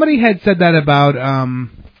 Somebody had said that about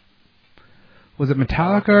was it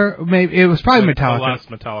Metallica? Or maybe it was probably Metallica. The last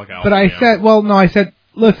Metallica album. But I said,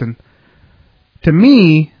 listen. To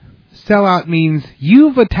me, sellout means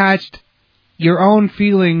you've attached your own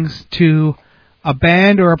feelings to a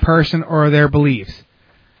band or a person or their beliefs.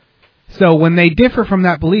 So when they differ from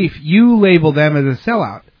that belief, you label them as a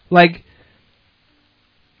sellout. Like,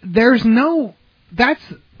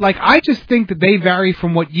 I just think that they vary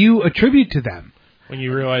from what you attribute to them. When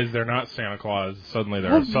you realize they're not Santa Claus, suddenly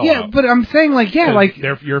they're a sellout. Yeah, but I'm saying,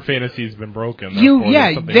 your fantasy's been broken.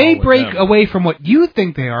 They break away from what you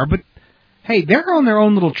think they are, but hey, they're on their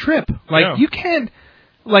own little trip. You can't,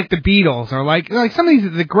 like the Beatles, or like some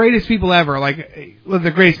of the greatest people ever,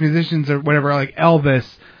 the greatest musicians or whatever, like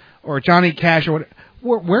Elvis or Johnny Cash or whatever.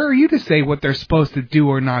 Where are you to say what they're supposed to do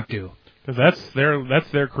or not do? Because that's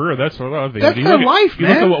their career. That's their life, man. You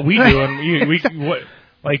look at what we do, and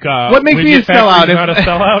what makes me a sellout? Not a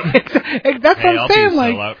sellout. That's what I'm saying.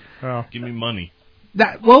 Sellout. Give me money.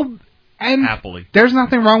 And happily, there's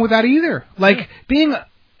nothing wrong with that either. Like being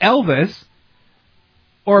Elvis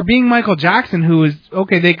or being Michael Jackson, who is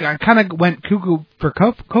they kind of went cuckoo for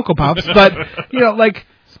Cocoa Puffs, but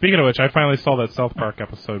Speaking of which, I finally saw that South Park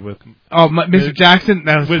episode with Mr. Jackson.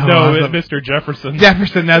 That was awesome. Mr. Jefferson.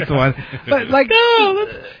 Jefferson, that's the one. But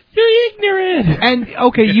you're ignorant. And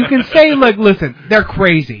you can say listen, they're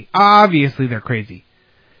crazy. Obviously, they're crazy.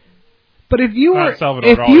 But if you were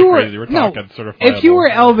crazy. We're talking certifiable. If you were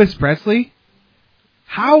Elvis Presley,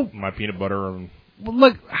 how my peanut butter and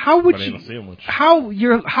how would you sandwich.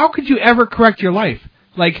 How could you ever correct your life?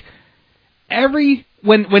 Like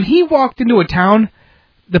when he walked into a town,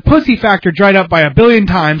 the pussy factor dried up by 1 billion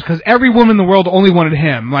times because every woman in the world only wanted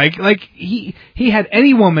him. He had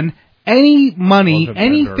any woman, any money,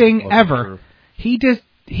 anything ever. True.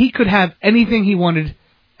 He could have anything he wanted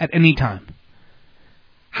at any time.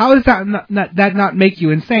 How does that not make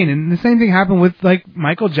you insane? And the same thing happened with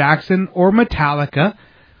Michael Jackson or Metallica,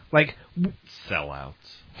 sellouts.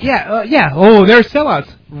 Yeah. Oh, they're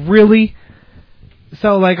sellouts. Really?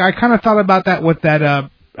 So I kind of thought about that with that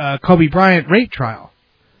Kobe Bryant rape trial.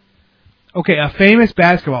 Okay, a famous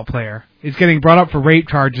basketball player is getting brought up for rape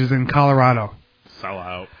charges in Colorado.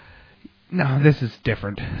 Sellout. No, this is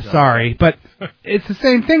different. Sorry, but it's the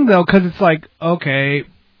same thing though, because it's okay,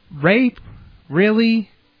 rape, really?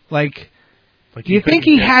 Do you think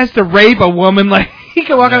he has to rape a woman? He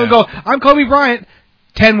can walk out and go, "I'm Kobe Bryant."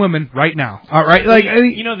 10 women right now. All right,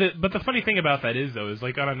 but the funny thing about that is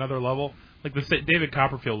on another level, David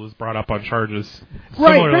Copperfield was brought up on charges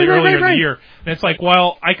similarly earlier in the year, and it's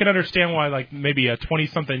well, I can understand why maybe a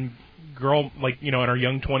 20-something girl in her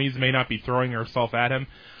young 20s may not be throwing herself at him.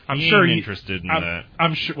 I'm sure he's interested in that.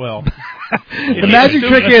 I'm sure. Well, the magic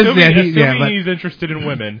trick is assuming he's interested in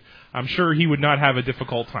women. I'm sure he would not have a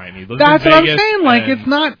difficult time. He lives That's in what Vegas, I'm saying. It's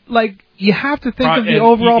not you have to think of the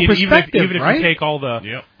overall perspective, even if you take all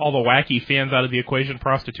the wacky fans out of the equation,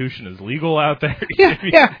 prostitution is legal out there.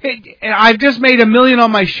 I've just made $1 million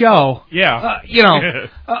on my show. Yeah,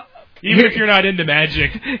 even if you're not into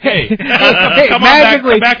magic, hey, come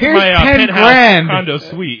back to my penthouse condo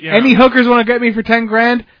suite. Yeah. Any hookers want to get me for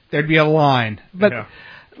 $10,000? There'd be a line. But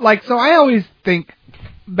so I always think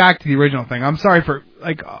back to the original thing. I'm sorry for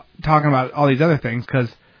talking about all these other things because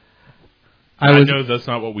I know that's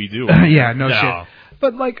not what we do. No shit.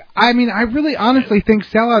 But I really honestly think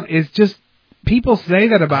sellout is just people say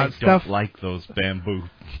that about stuff. I don't like those bamboo.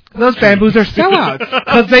 Those bamboos are sellouts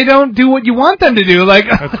because they don't do what you want them to do.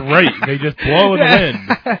 That's right. They just blow in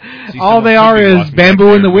the wind. All they are is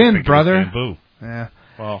bamboo in the wind, brother. Bamboo. Yeah.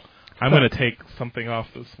 Well, I'm going to take something off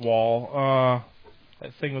this wall.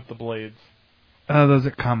 That thing with the blades. Those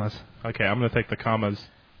are commas. Okay, I'm going to take the commas.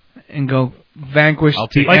 And go vanquish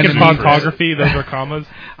the in photography, those are commas.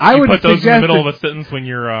 I would put those in the middle of a sentence when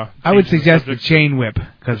you're. I would suggest the chain whip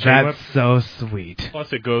because that's so sweet.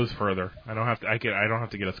 Plus, it goes further. I don't have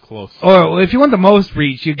to get as close. Or if you want the most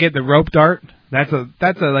reach, you get the rope dart. That's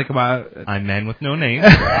about. I'm man with no name.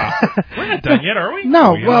 We're not done yet, are we?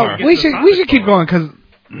 No. We should keep going because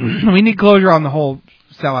we need closure on the whole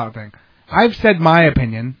sellout thing. I've said my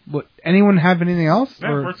opinion. Anyone have anything else? That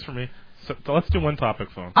works for me. So let's do one topic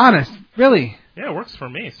phone. Honest, really? Yeah, it works for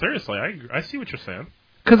me. Seriously, I see what you're saying.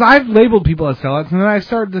 Because I've labeled people as sellouts, and then I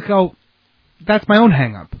started to go, that's my own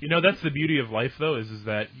hang-up. You know, that's the beauty of life, though, is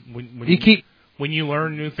that when you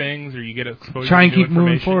learn new things or you get exposed try and to new keep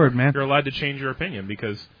moving forward, man. You're allowed to change your opinion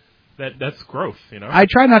because that's growth, you know? I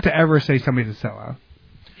try not to ever say somebody's a sellout.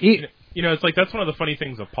 You know, it's like that's one of the funny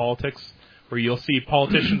things of politics, where you'll see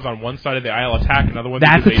politicians on one side of the aisle attack another one.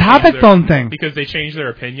 That's a topic phone thing. Because they change their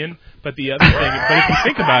opinion. But the other thing, but if you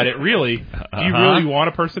think about it, really, do you really want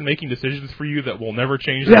a person making decisions for you that will never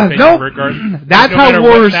change their opinion regardless? That's how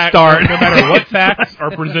wars start. No matter what facts are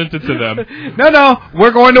presented to them. No, we're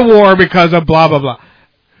going to war because of blah, blah, blah.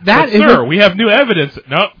 Sir, we have new evidence.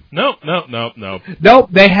 Nope. Nope,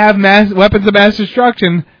 they have weapons of mass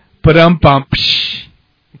destruction. Ba-dum-bum.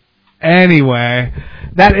 Anyway,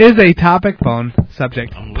 that is a topic phone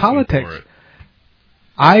subject. Politics.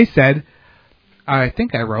 I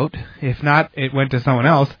think I wrote. If not, it went to someone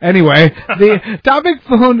else. Anyway, the topic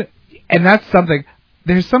phone, and that's something.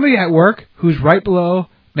 There's somebody at work who's right below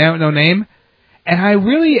Man with No Name, and I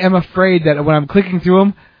really am afraid that when I'm clicking through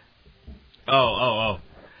them,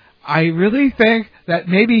 I really think that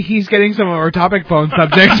maybe he's getting some of our topic phone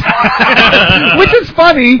subjects, which is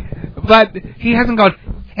funny, but he hasn't gone,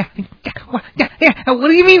 what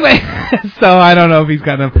do you mean by so I don't know if he's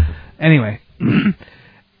got them. Anyway.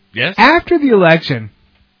 Yes? After the election,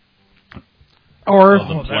 or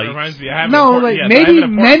that reminds me, maybe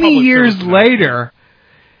many years later,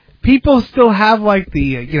 people still have like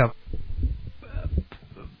the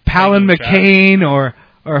Palin McCain or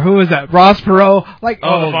who is that? Ross Perot. Like the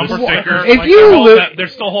bumper sticker. If they're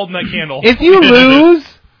still holding that candle. If you lose,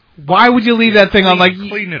 why would you leave that thing on? Like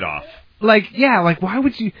clean it off. Why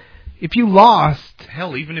would you? If you lost,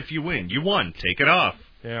 hell, even if you win, you won. Take it off.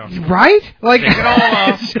 Yeah. Right? Take it all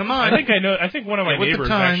off. Come on. I think one of my neighbors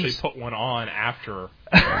actually put one on after.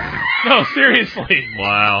 No, seriously.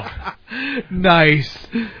 Wow. Nice.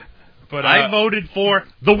 But I voted for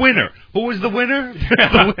the winner. Who was the winner?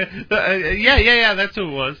 Yeah, that's who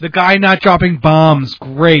it was. The guy not dropping bombs.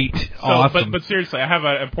 Great. Awesome. But seriously, I have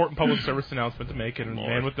an important public service announcement to make, and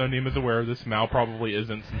Man with No Name is aware of this. Mal probably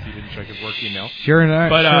isn't, since he didn't check his work email. Sure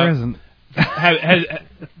isn't.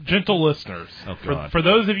 Gentle listeners, for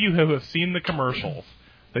those of you who have seen the commercials.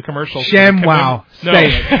 ShamWow.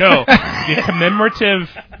 No, the commemorative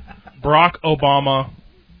Barack Obama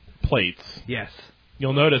plates. Yes.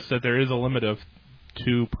 You'll notice that there is a limit of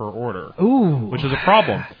 2 per order. Ooh. Which is a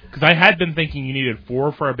problem. Because I had been thinking you needed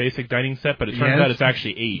 4 for a basic dining set, but it turns out it's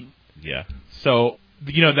actually 8. Yeah. So,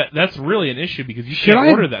 that's really an issue because you can't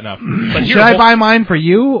order that enough. But should I buy mine for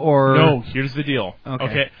you, or? No, here's the deal.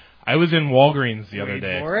 Okay. I was in Walgreens the other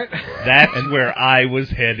day. For it? That's where I was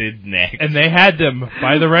headed next. And they had them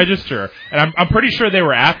by the register. And I'm pretty sure they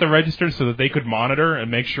were at the register so that they could monitor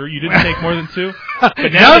and make sure you didn't take more than 2. But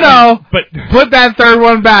But put that third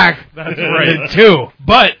one back. That's right. 2.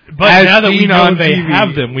 But now that we know they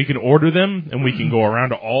have them, we can order them and we can go around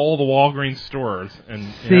to all the Walgreens stores and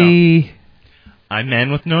see. I'm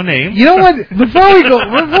Man with No Name. You know what? Before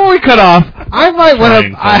we cut off, I might want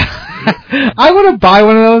to. I want to buy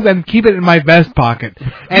one of those and keep it in my vest pocket.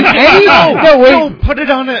 And put it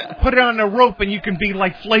on a rope and you can be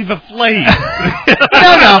like Flava Flav.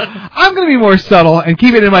 No, I'm going to be more subtle and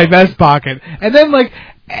keep it in my vest pocket. And then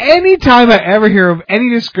anytime I ever hear of any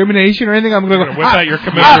discrimination or anything, I'm going to go whip out your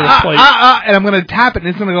commemorative plate, and I'm going to tap it, and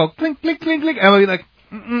it's going to go clink, clink, clink, clink, and I'm going to be like,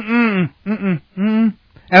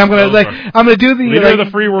 and I'm gonna do the leader of the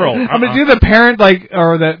free world. I'm gonna do the parent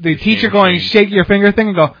or the teacher going shake your finger thing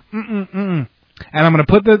and go and I'm gonna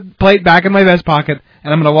put the plate back in my vest pocket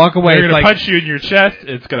and I'm gonna walk away. They're gonna punch you in your chest.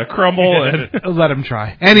 It's gonna crumble and let him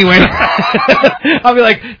try. Anyway, I'll be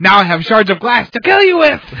like, now I have shards of glass to kill you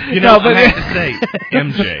with. But I have to say,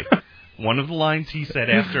 MJ, one of the lines he said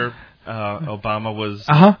after Obama was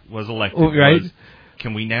elected was,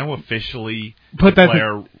 "Can we now officially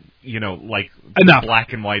declare?" Enough.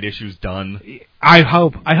 Black and white issues done. I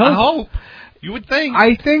hope. You would think.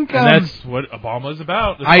 I think and that's what Obama's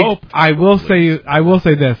about. Hope. I will say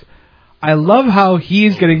this. I love how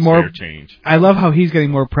he's getting more change. I love how he's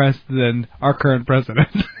getting more press than our current president.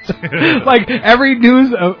 Every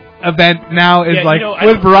news event now is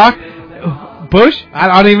with Barack Bush.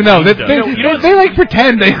 I don't even know. They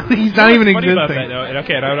pretend he's not even existing. About that, though, and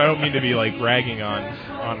I don't mean to be ragging on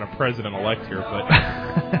a president-elect here, but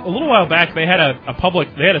a little while back they had a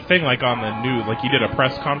thing on the news, he did a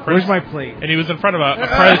press conference. Where's my plate? And he was in front of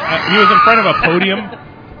he was in front of a podium,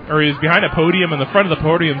 or he was behind a podium, and the front of the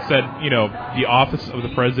podium said, the office of the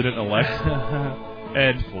president-elect.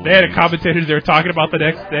 And they had a commentator they were talking about the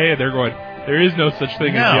next day, and they're going, there is no such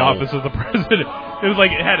thing as the office of the president. It was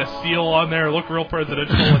like it had a seal on there. It looked real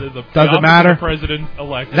presidential. It is the Doesn't matter. Of the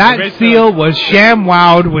president-elect. That seal was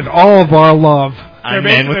sham-wowed with all of our love. I'm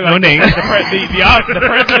man with no name. The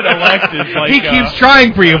president-elect is like... He keeps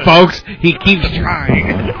trying for you, folks. He keeps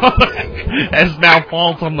trying. As now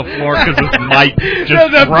falls on the floor because his mic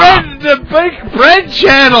just dropped. The big bread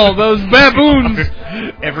channel, those baboons.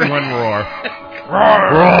 Everyone roar.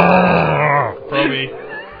 Roar! Proby.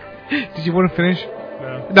 Did you want to finish?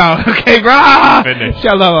 No. Okay, bro. Finish.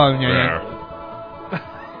 Shalom.